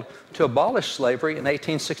world to abolish slavery in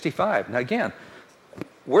 1865. Now again,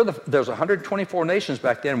 there's 124 nations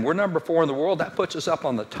back then. We're number 4 in the world. That puts us up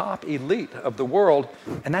on the top elite of the world.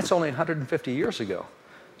 And that's only 150 years ago.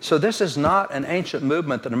 So this is not an ancient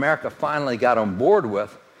movement that America finally got on board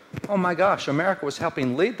with. Oh my gosh, America was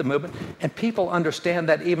helping lead the movement, and people understand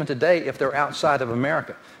that even today if they're outside of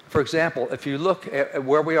America. For example, if you look at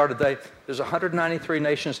where we are today, there's 193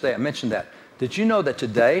 nations today. I mentioned that. Did you know that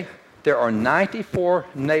today there are 94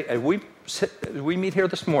 we meet here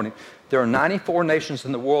this morning, there are 94 nations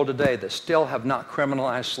in the world today that still have not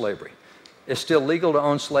criminalized slavery. It's still legal to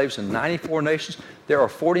own slaves in 94 nations. There are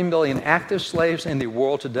 40 million active slaves in the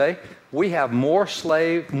world today. We have more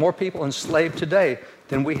people enslaved today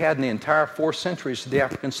than we had in the entire 4 centuries of the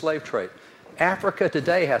African slave trade. Africa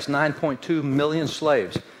today has 9.2 million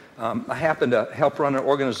slaves. I happen to help run an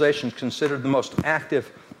organization considered the most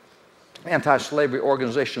active anti-slavery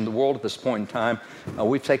organization in the world at this point in time.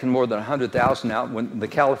 We've taken more than 100,000 out. When the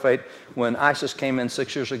Caliphate, when ISIS came in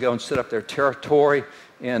 6 years ago and set up their territory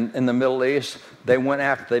in the Middle East, they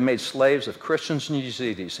made slaves of Christians and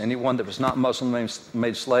Yazidis. Anyone that was not Muslim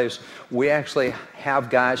made slaves. We actually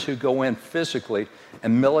have guys who go in physically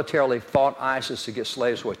and militarily fought ISIS to get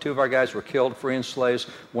slaves away. 2 of our guys were killed freeing slaves.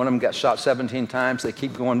 One of them got shot 17 times. They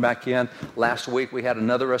keep going back in. Last week we had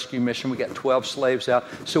another rescue mission. We got 12 slaves out.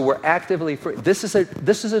 So we're actively free. This is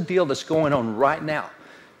a deal that's going on right now.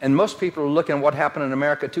 And most people are looking at what happened in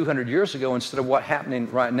America 200 years ago instead of what's happening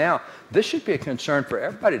right now. This should be a concern for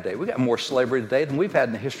everybody today. We've got more slavery today than we've had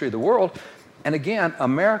in the history of the world. And again,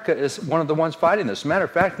 America is one of the ones fighting this. As a matter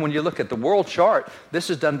of fact, when you look at the world chart, this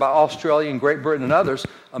is done by Australia and Great Britain and others,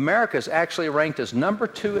 America is actually ranked as number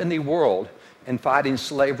 2 in the world in fighting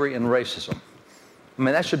slavery and racism. I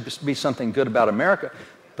mean, that should be something good about America.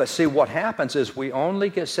 But see, what happens is we only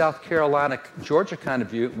get South Carolina, Georgia kind of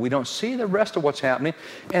view. We don't see the rest of what's happening.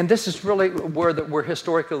 And this is really where we're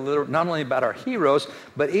historically literate, not only about our heroes,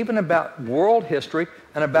 but even about world history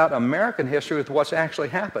and about American history with what's actually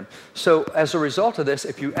happened. So as a result of this,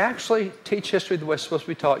 if you actually teach history the way it's supposed to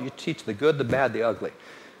be taught, you teach the good, the bad, the ugly.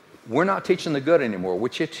 We're not teaching the good anymore. We're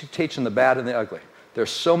teaching the bad and the ugly. There's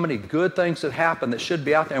so many good things that happen that should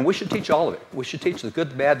be out there, and we should teach all of it. We should teach the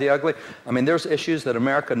good, the bad, the ugly. I mean, there's issues that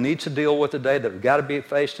America needs to deal with today that have got to be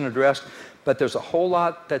faced and addressed, but there's a whole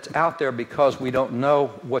lot that's out there because we don't know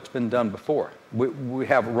what's been done before. We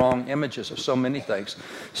have wrong images of so many things.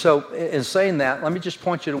 So in saying that, let me just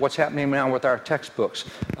point you to what's happening now with our textbooks.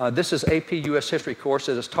 This is AP U.S. History course.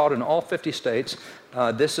 It is taught in all 50 states.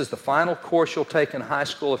 This is the final course you'll take in high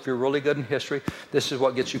school if you're really good in history. This is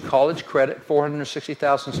what gets you college credit.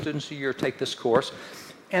 460,000 students a year take this course.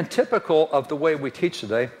 And typical of the way we teach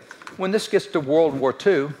today, when this gets to World War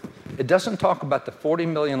II, it doesn't talk about the 40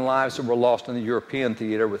 million lives that were lost in the European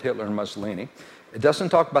theater with Hitler and Mussolini. It doesn't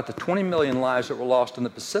talk about the 20 million lives that were lost in the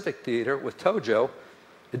Pacific theater with Tojo.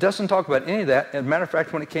 It doesn't talk about any of that. As a matter of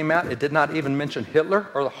fact, when it came out, it did not even mention Hitler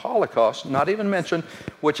or the Holocaust, not even mention,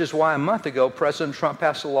 which is why a month ago, President Trump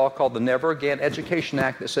passed a law called the Never Again Education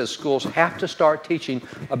Act that says schools have to start teaching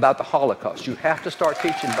about the Holocaust. You have to start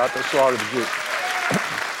teaching about the slaughter of the Jews.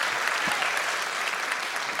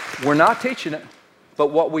 We're not teaching it,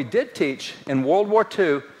 but what we did teach in World War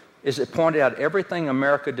II is it pointed out everything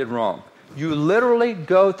America did wrong. You literally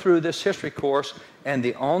go through this history course, and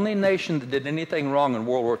the only nation that did anything wrong in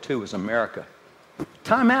World War II was America.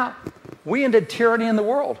 Time out. We ended tyranny in the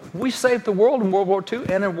world. We saved the world in World War II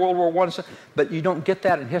and in World War I, but you don't get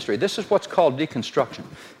that in history. This is what's called deconstruction.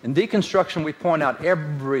 In deconstruction, we point out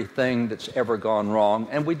everything that's ever gone wrong,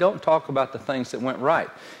 and we don't talk about the things that went right.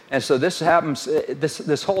 And so this happens,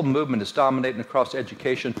 this whole movement is dominating across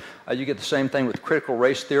education. You get the same thing with critical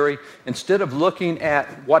race theory. Instead of looking at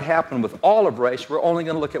what happened with all of race, we're only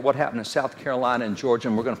going to look at what happened in South Carolina and Georgia,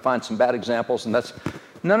 and we're going to find some bad examples, and that's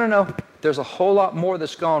No. There's a whole lot more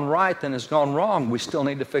that's gone right than has gone wrong. We still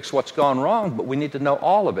need to fix what's gone wrong, but we need to know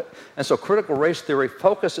all of it. And so critical race theory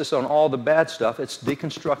focuses on all the bad stuff. It's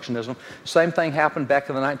deconstructionism. Same thing happened back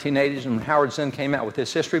in the 1980s when Howard Zinn came out with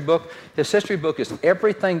his history book. His history book is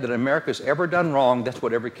everything that America's ever done wrong. That's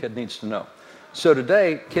what every kid needs to know. So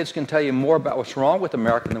today, kids can tell you more about what's wrong with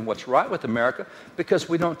America than what's right with America because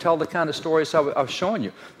we don't tell the kind of stories I was showing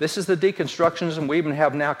you. This is the deconstructionism. We even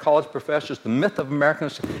have now college professors. The myth of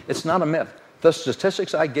Americans, it's not a myth. The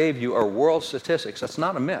statistics I gave you are world statistics. That's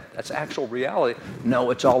not a myth. That's actual reality.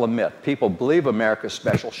 No, it's all a myth. People believe America's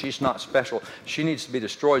special. She's not special. She needs to be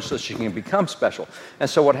destroyed so she can become special. And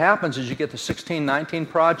so what happens is you get the 1619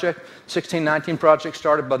 Project. 1619 Project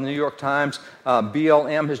started by the New York Times.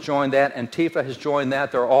 BLM has joined that. Antifa has joined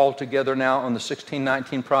that. They're all together now on the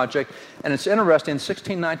 1619 Project. And it's interesting, the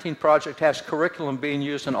 1619 Project has curriculum being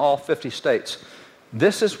used in all 50 states.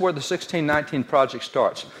 This is where the 1619 Project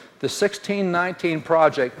starts. The 1619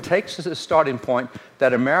 Project takes as a starting point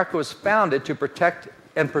that America was founded to protect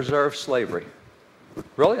and preserve slavery.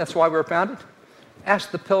 Really? That's why we were founded?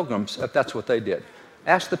 Ask the Pilgrims if that's what they did.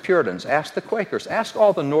 Ask the Puritans. Ask the Quakers. Ask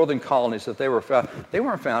all the northern colonies if they were founded. They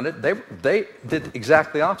weren't founded. They did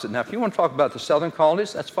exactly the opposite. Now, if you want to talk about the southern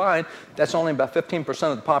colonies, that's fine. That's only about 15%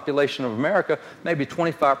 of the population of America, maybe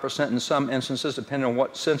 25% in some instances, depending on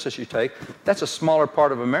what census you take. That's a smaller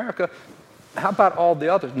part of America. How about all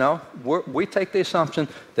the others? No, we take the assumption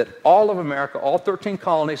that all of America, all 13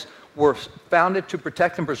 colonies, were founded to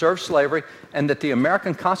protect and preserve slavery, and that the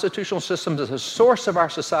American constitutional system is the source of our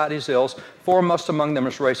society's ills, foremost among them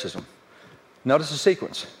is racism. Notice the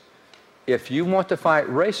sequence. If you want to fight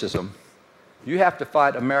racism, you have to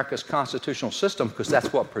fight America's constitutional system because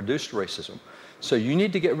that's what produced racism. So you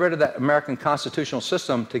need to get rid of that American constitutional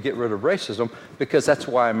system to get rid of racism because that's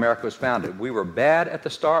why America was founded. We were bad at the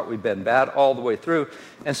start. We've been bad all the way through.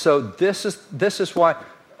 And so this is why,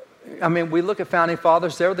 I mean, we look at founding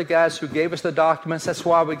fathers. They're the guys who gave us the documents. That's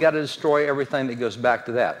why we got to destroy everything that goes back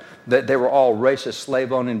to that. That they were all racist,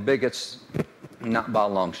 slave-owning bigots, not by a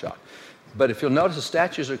long shot. But if you'll notice the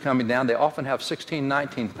statues are coming down, they often have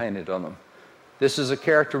 1619 painted on them. This is a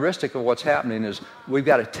characteristic of what's happening is we've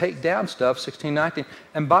got to take down stuff, 1619.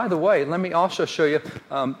 And by the way, let me also show you,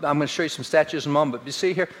 I'm going to show you some statues in a moment, but you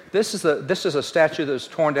see here, this is a statue that was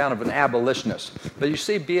torn down of an abolitionist. But you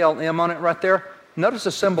see BLM on it right there? Notice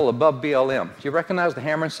the symbol above BLM. Do you recognize the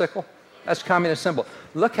hammer and sickle? That's communist symbol.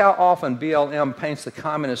 Look how often BLM paints the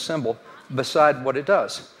communist symbol beside what it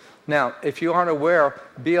does. Now, if you aren't aware,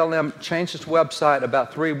 BLM changed its website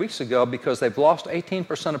about 3 weeks ago because they've lost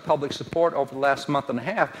 18% of public support over the last month and a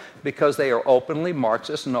half because they are openly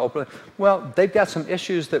Marxist and openly, well, they've got some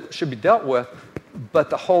issues that should be dealt with, but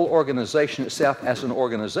the whole organization itself as an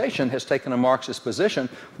organization has taken a Marxist position,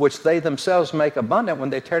 which they themselves make abundant when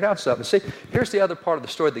they tear down stuff. And see, here's the other part of the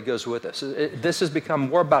story that goes with this. This has become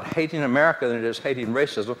more about hating America than it is hating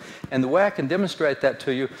racism. And the way I can demonstrate that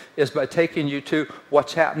to you is by taking you to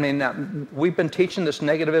what's happening now. We've been teaching this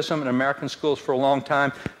negativism in American schools for a long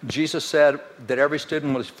time. Jesus said that every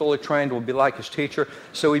student who is fully trained will be like his teacher.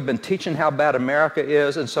 So we've been teaching how bad America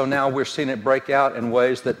is, and so now we're seeing it break out in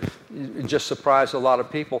ways that just surprise a lot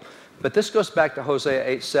of people. But this goes back to Hosea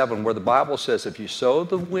 8:7, where the Bible says if you sow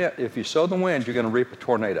the wind, you're going to reap a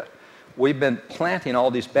tornado. We've been planting all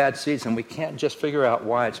these bad seeds, and we can't just figure out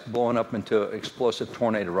why it's blowing up into an explosive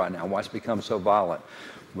tornado right now, why it's become so violent.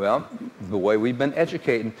 Well, the way we've been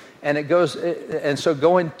educating, and so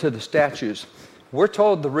going to the statues, we're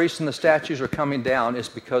told the reason the statues are coming down is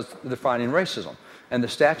because they're fighting racism, and the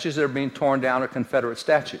statues that are being torn down are Confederate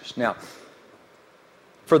statues. Now,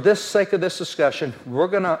 for the sake of this discussion, we're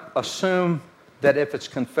going to assume that if it's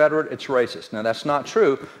Confederate, it's racist. Now, that's not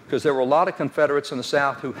true, because there were a lot of Confederates in the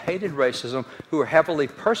South who hated racism, who were heavily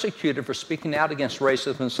persecuted for speaking out against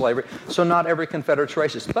racism and slavery, so not every Confederate's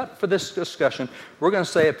racist. But for this discussion, we're going to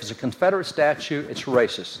say if it's a Confederate statue, it's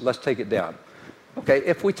racist. Let's take it down. Okay,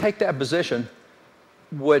 if we take that position,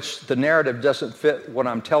 which the narrative doesn't fit what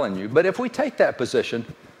I'm telling you, but if we take that position,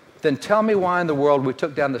 then tell me why in the world we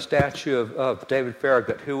took down the statue of David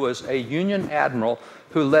Farragut, who was a Union admiral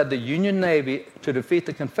who led the Union Navy to defeat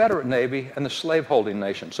the Confederate Navy and the slaveholding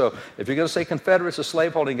nation. So if you're going to say Confederates are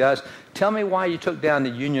slaveholding guys, tell me why you took down the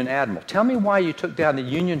Union admiral. Tell me why you took down the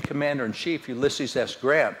Union commander-in-chief, Ulysses S.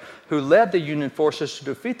 Grant, who led the Union forces to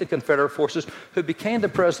defeat the Confederate forces, who became the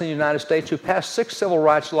President of the United States, who passed 6 civil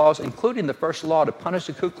rights laws, including the first law to punish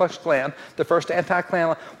the Ku Klux Klan, the first anti-Klan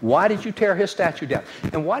law. Why did you tear his statue down?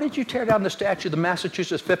 And why did you tear down the statue of the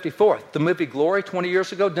Massachusetts 54th? The movie Glory 20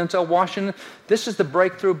 years ago, Denzel Washington, this is the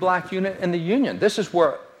breakthrough black unit in the Union. This is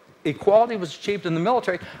where equality was achieved in the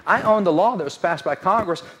military. I own the law that was passed by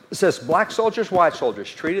Congress that says black soldiers, white soldiers,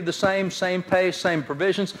 treated the same pay, same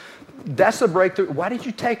provisions. That's the breakthrough. Why did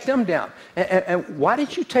you take them down? And why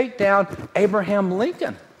did you take down Abraham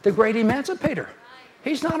Lincoln, the great emancipator?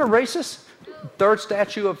 He's not a racist. Third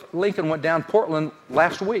statue of Lincoln went down Portland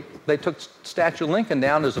last week. They took Statue of Lincoln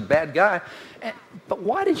down as a bad guy. But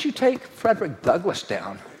why did you take Frederick Douglass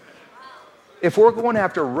down? If we're going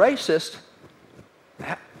after racists,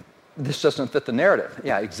 this doesn't fit the narrative.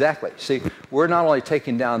 Yeah, exactly. See, we're not only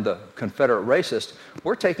taking down the Confederate racists,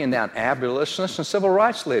 we're taking down abolitionists and civil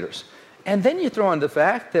rights leaders. And then you throw in the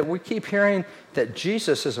fact that we keep hearing that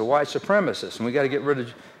Jesus is a white supremacist, and we got to get rid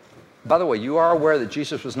of... By the way, you are aware that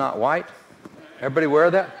Jesus was not white? Everybody aware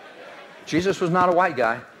of that? Jesus was not a white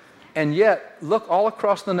guy. And yet, look all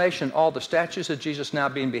across the nation, all the statues of Jesus now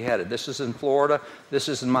being beheaded. This is in Florida. This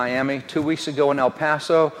is in Miami. 2 weeks ago in El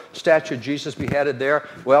Paso, statue of Jesus beheaded there.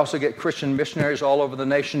 We also get Christian missionaries all over the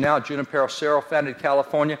nation now. Junipero Serra founded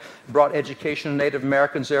California, brought education to Native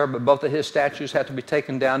Americans there, but both of his statues had to be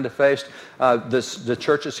taken down, defaced. The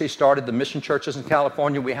churches he started, the mission churches in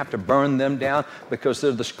California, we have to burn them down because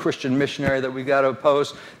they're this Christian missionary that we've got to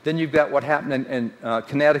oppose. Then you've got what happened in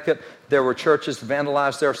Connecticut. There were churches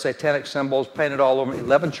vandalized, their satanic symbols painted all over.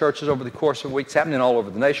 11 churches over the course of weeks, happening all over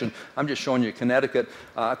the nation. I'm just showing you Connecticut.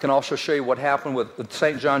 I can also show you what happened with the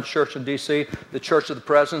St. John's Church in D.C., the Church of the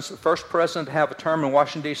Presidents. The first president to have a term in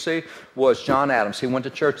Washington, D.C. was John Adams. He went to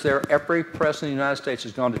church there. Every president of the United States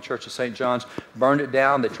has gone to Church of St. John's, burned it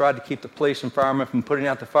down. They tried to keep the police and firemen from putting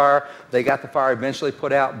out the fire. They got the fire eventually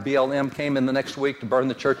put out. BLM came in the next week to burn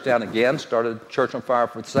the church down again, started the church on fire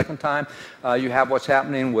for the second time. You have what's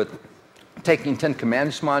happening with taking 10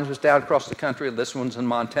 Commandments monuments down across the country. This one's in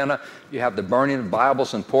Montana. You have the burning of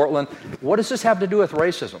Bibles in Portland. What does this have to do with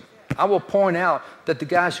racism? I will point out that the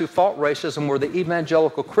guys who fought racism were the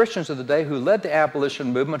evangelical Christians of the day who led the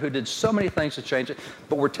abolition movement, who did so many things to change it,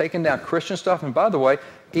 but were taking down Christian stuff. And by the way,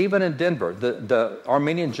 even in Denver, the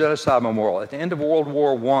Armenian Genocide Memorial, at the end of World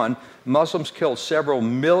War I, Muslims killed several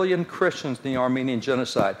million Christians in the Armenian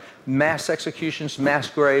Genocide. Mass executions, mass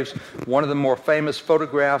graves. One of the more famous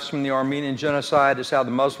photographs from the Armenian Genocide is how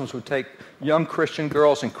the Muslims would take young Christian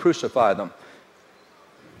girls and crucify them.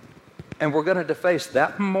 And we're going to deface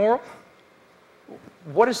that memorial?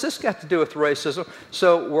 What has this got to do with racism?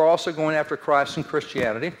 So we're also going after Christ and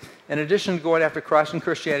Christianity. In addition to going after Christ and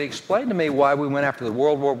Christianity, explain to me why we went after the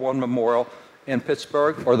World War I memorial in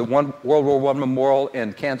Pittsburgh, or the World War I memorial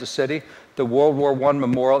in Kansas City, the World War I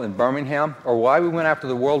memorial in Birmingham, or why we went after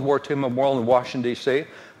the World War II memorial in Washington, D.C.,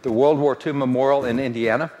 the World War II memorial in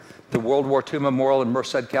Indiana, the World War II memorial in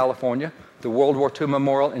Merced, California, the World War II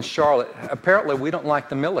memorial in Charlotte. Apparently, we don't like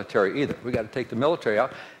the military either. We got to take the military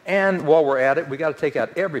out. And while we're at it, we got to take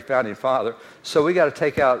out every founding father. So we got to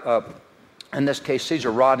take out, in this case,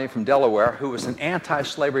 Caesar Rodney from Delaware, who was an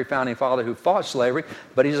anti-slavery founding father who fought slavery,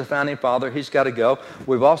 but he's a founding father. He's got to go.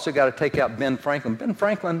 We've also got to take out Ben Franklin. Ben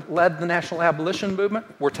Franklin led the National Abolition Movement.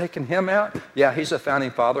 We're taking him out. Yeah, he's a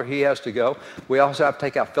founding father. He has to go. We also have to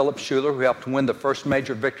take out Philip Schuyler, who helped win the first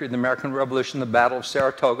major victory in the American Revolution, the Battle of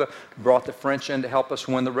Saratoga, brought the French in to help us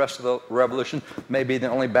win the rest of the Revolution. Maybe the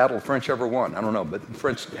only battle the French ever won. I don't know, but the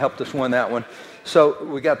French helped us win that one. So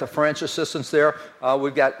we got the French assistance there.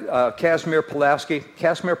 We've got Casimir Pulaski.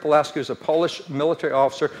 Casimir Pulaski was a Polish military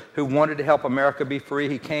officer who wanted to help America be free.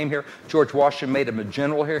 He came here. George Washington made him a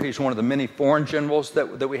general here. He's one of the many foreign generals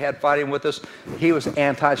that we had fighting with us. He was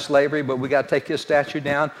anti-slavery, but we got to take his statue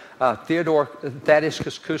down. Theodore Thaddeus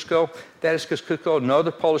Kosciuszko. Thaddeus Kosciuszko,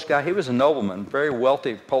 another Polish guy. He was a nobleman, very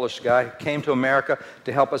wealthy Polish guy. Came to America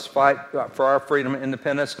to help us fight for our freedom and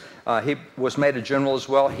independence. He was made a general as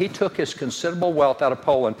well. He took his considerable wealth out of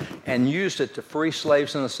Poland and used it to free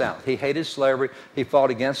slaves in the South. He hated slavery. He fought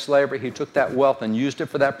against slavery. He took that wealth and used it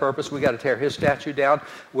for that purpose. We got to tear his statue down.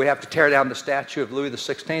 We have to tear down the statue of Louis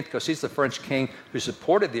XVI because he's the French king who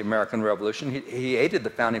supported the American Revolution. He aided the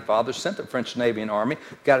founding fathers, sent the French Navy and Army.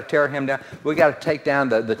 Got to tear him down. We got to take down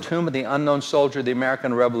the tomb of the unknown soldier of the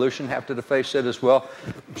American Revolution. Have to deface it as well.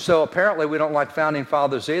 So apparently we don't like founding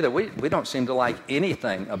fathers either. We don't seem to like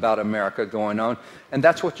anything about America going on. And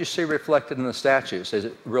that's what you see reflected in the statues, is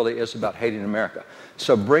it really is about hating America.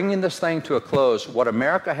 So bringing this thing to a close, what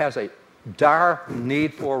America has a dire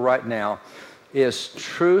need for right now is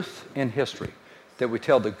truth in history, that we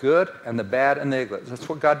tell the good and the bad and the ugly. That's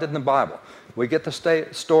what God did in the Bible. We get the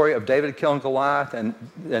story of David killing Goliath and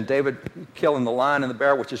David killing the lion and the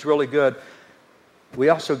bear, which is really good. We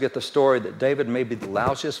also get the story that David may be the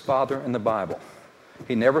lousiest father in the Bible.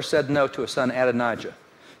 He never said no to his son Adonijah.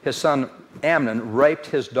 His son Amnon raped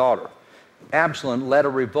his daughter. Absalom led a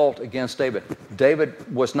revolt against David.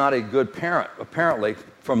 David was not a good parent, apparently,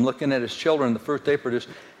 from looking at his children, the fruit they produced.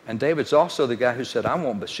 And David's also the guy who said, I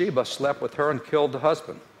want Bathsheba, slept with her and killed the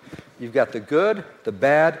husband. You've got the good, the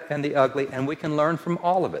bad, and the ugly, and we can learn from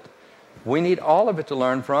all of it. We need all of it to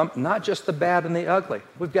learn from, not just the bad and the ugly.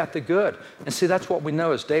 We've got the good. And see, that's what we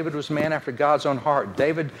know is David was a man after God's own heart.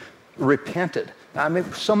 David repented. I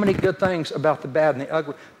mean, so many good things about the bad and the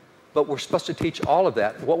ugly. But we're supposed to teach all of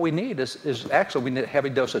that. What we need is actually, we need a heavy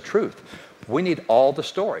dose of truth. We need all the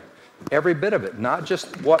story, every bit of it, not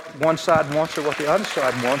just what one side wants or what the other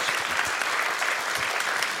side wants.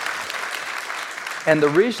 And the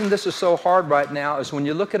reason this is so hard right now is when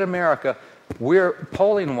you look at America, we're,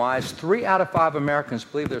 polling-wise, 3 out of 5 Americans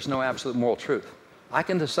believe there's no absolute moral truth. I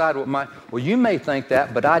can decide well, you may think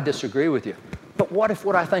that, but I disagree with you. But what if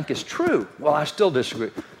what I think is true? Well, I still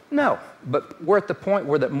disagree. No, but we're at the point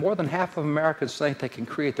where that more than half of Americans think they can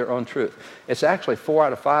create their own truth. It's actually 4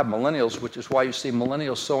 out of 5 millennials, which is why you see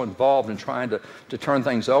millennials so involved in trying to turn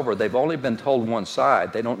things over. They've only been told one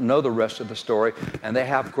side. They don't know the rest of the story, and they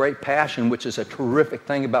have great passion, which is a terrific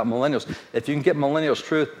thing about millennials. If you can get millennials'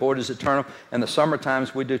 truth, boy, does it turn them. In the summer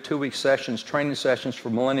times, we do 2-week sessions, training sessions for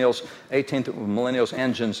millennials, millennials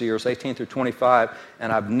and Gen Zers, 18 through 25,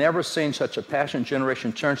 and I've never seen such a passionate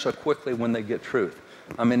generation turn so quickly when they get truth.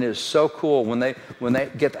 I mean, it is so cool when they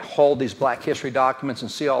get to hold these Black History documents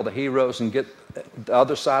and see all the heroes and get the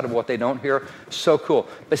other side of what they don't hear. So cool.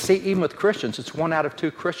 But see, even with Christians, it's 1 out of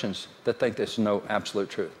 2 Christians that think there's no absolute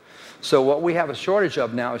truth. So what we have a shortage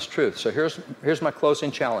of now is truth. So here's my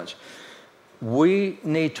closing challenge. We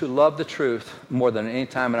need to love the truth more than any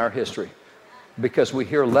time in our history, because we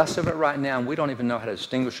hear less of it right now and we don't even know how to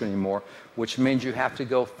distinguish it anymore, which means you have to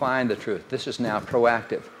go find the truth. This is now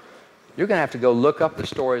proactive. You're going to have to go look up the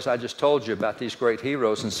stories I just told you about these great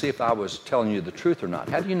heroes and see if I was telling you the truth or not.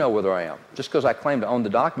 How do you know whether I am? Just because I claim to own the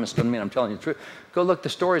documents doesn't mean I'm telling you the truth. Go look the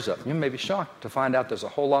stories up. You may be shocked to find out there's a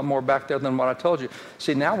whole lot more back there than what I told you.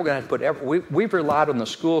 See, now we're going to have to put we've relied on the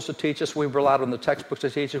schools to teach us. We've relied on the textbooks to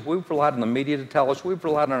teach us. We've relied on the media to tell us. We've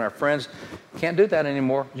relied on our friends. Can't do that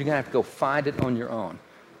anymore. You're going to have to go find it on your own.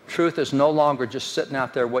 Truth is no longer just sitting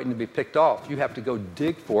out there waiting to be picked off. You have to go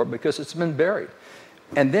dig for it because it's been buried.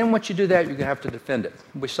 And then once you do that, you're going to have to defend it.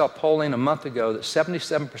 We saw polling a month ago that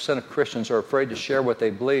 77% of Christians are afraid to share what they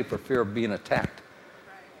believe for fear of being attacked.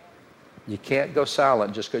 You can't go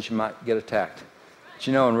silent just because you might get attacked. But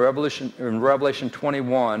you know, in Revelation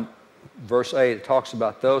 21, verse 8, it talks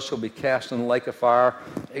about those who will be cast in the lake of fire.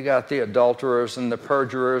 You got the adulterers and the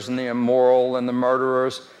perjurers and the immoral and the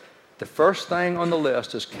murderers. The first thing on the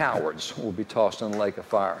list is cowards will be tossed in the lake of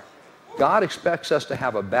fire. God expects us to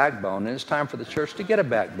have a backbone, and it's time for the church to get a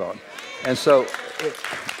backbone. And so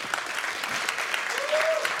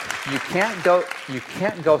you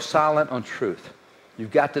can't go silent on truth.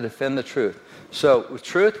 You've got to defend the truth. So with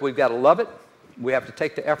truth, we've got to love it. We have to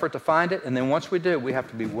take the effort to find it. And then once we do, we have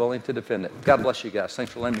to be willing to defend it. God bless you guys.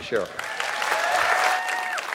 Thanks for letting me share.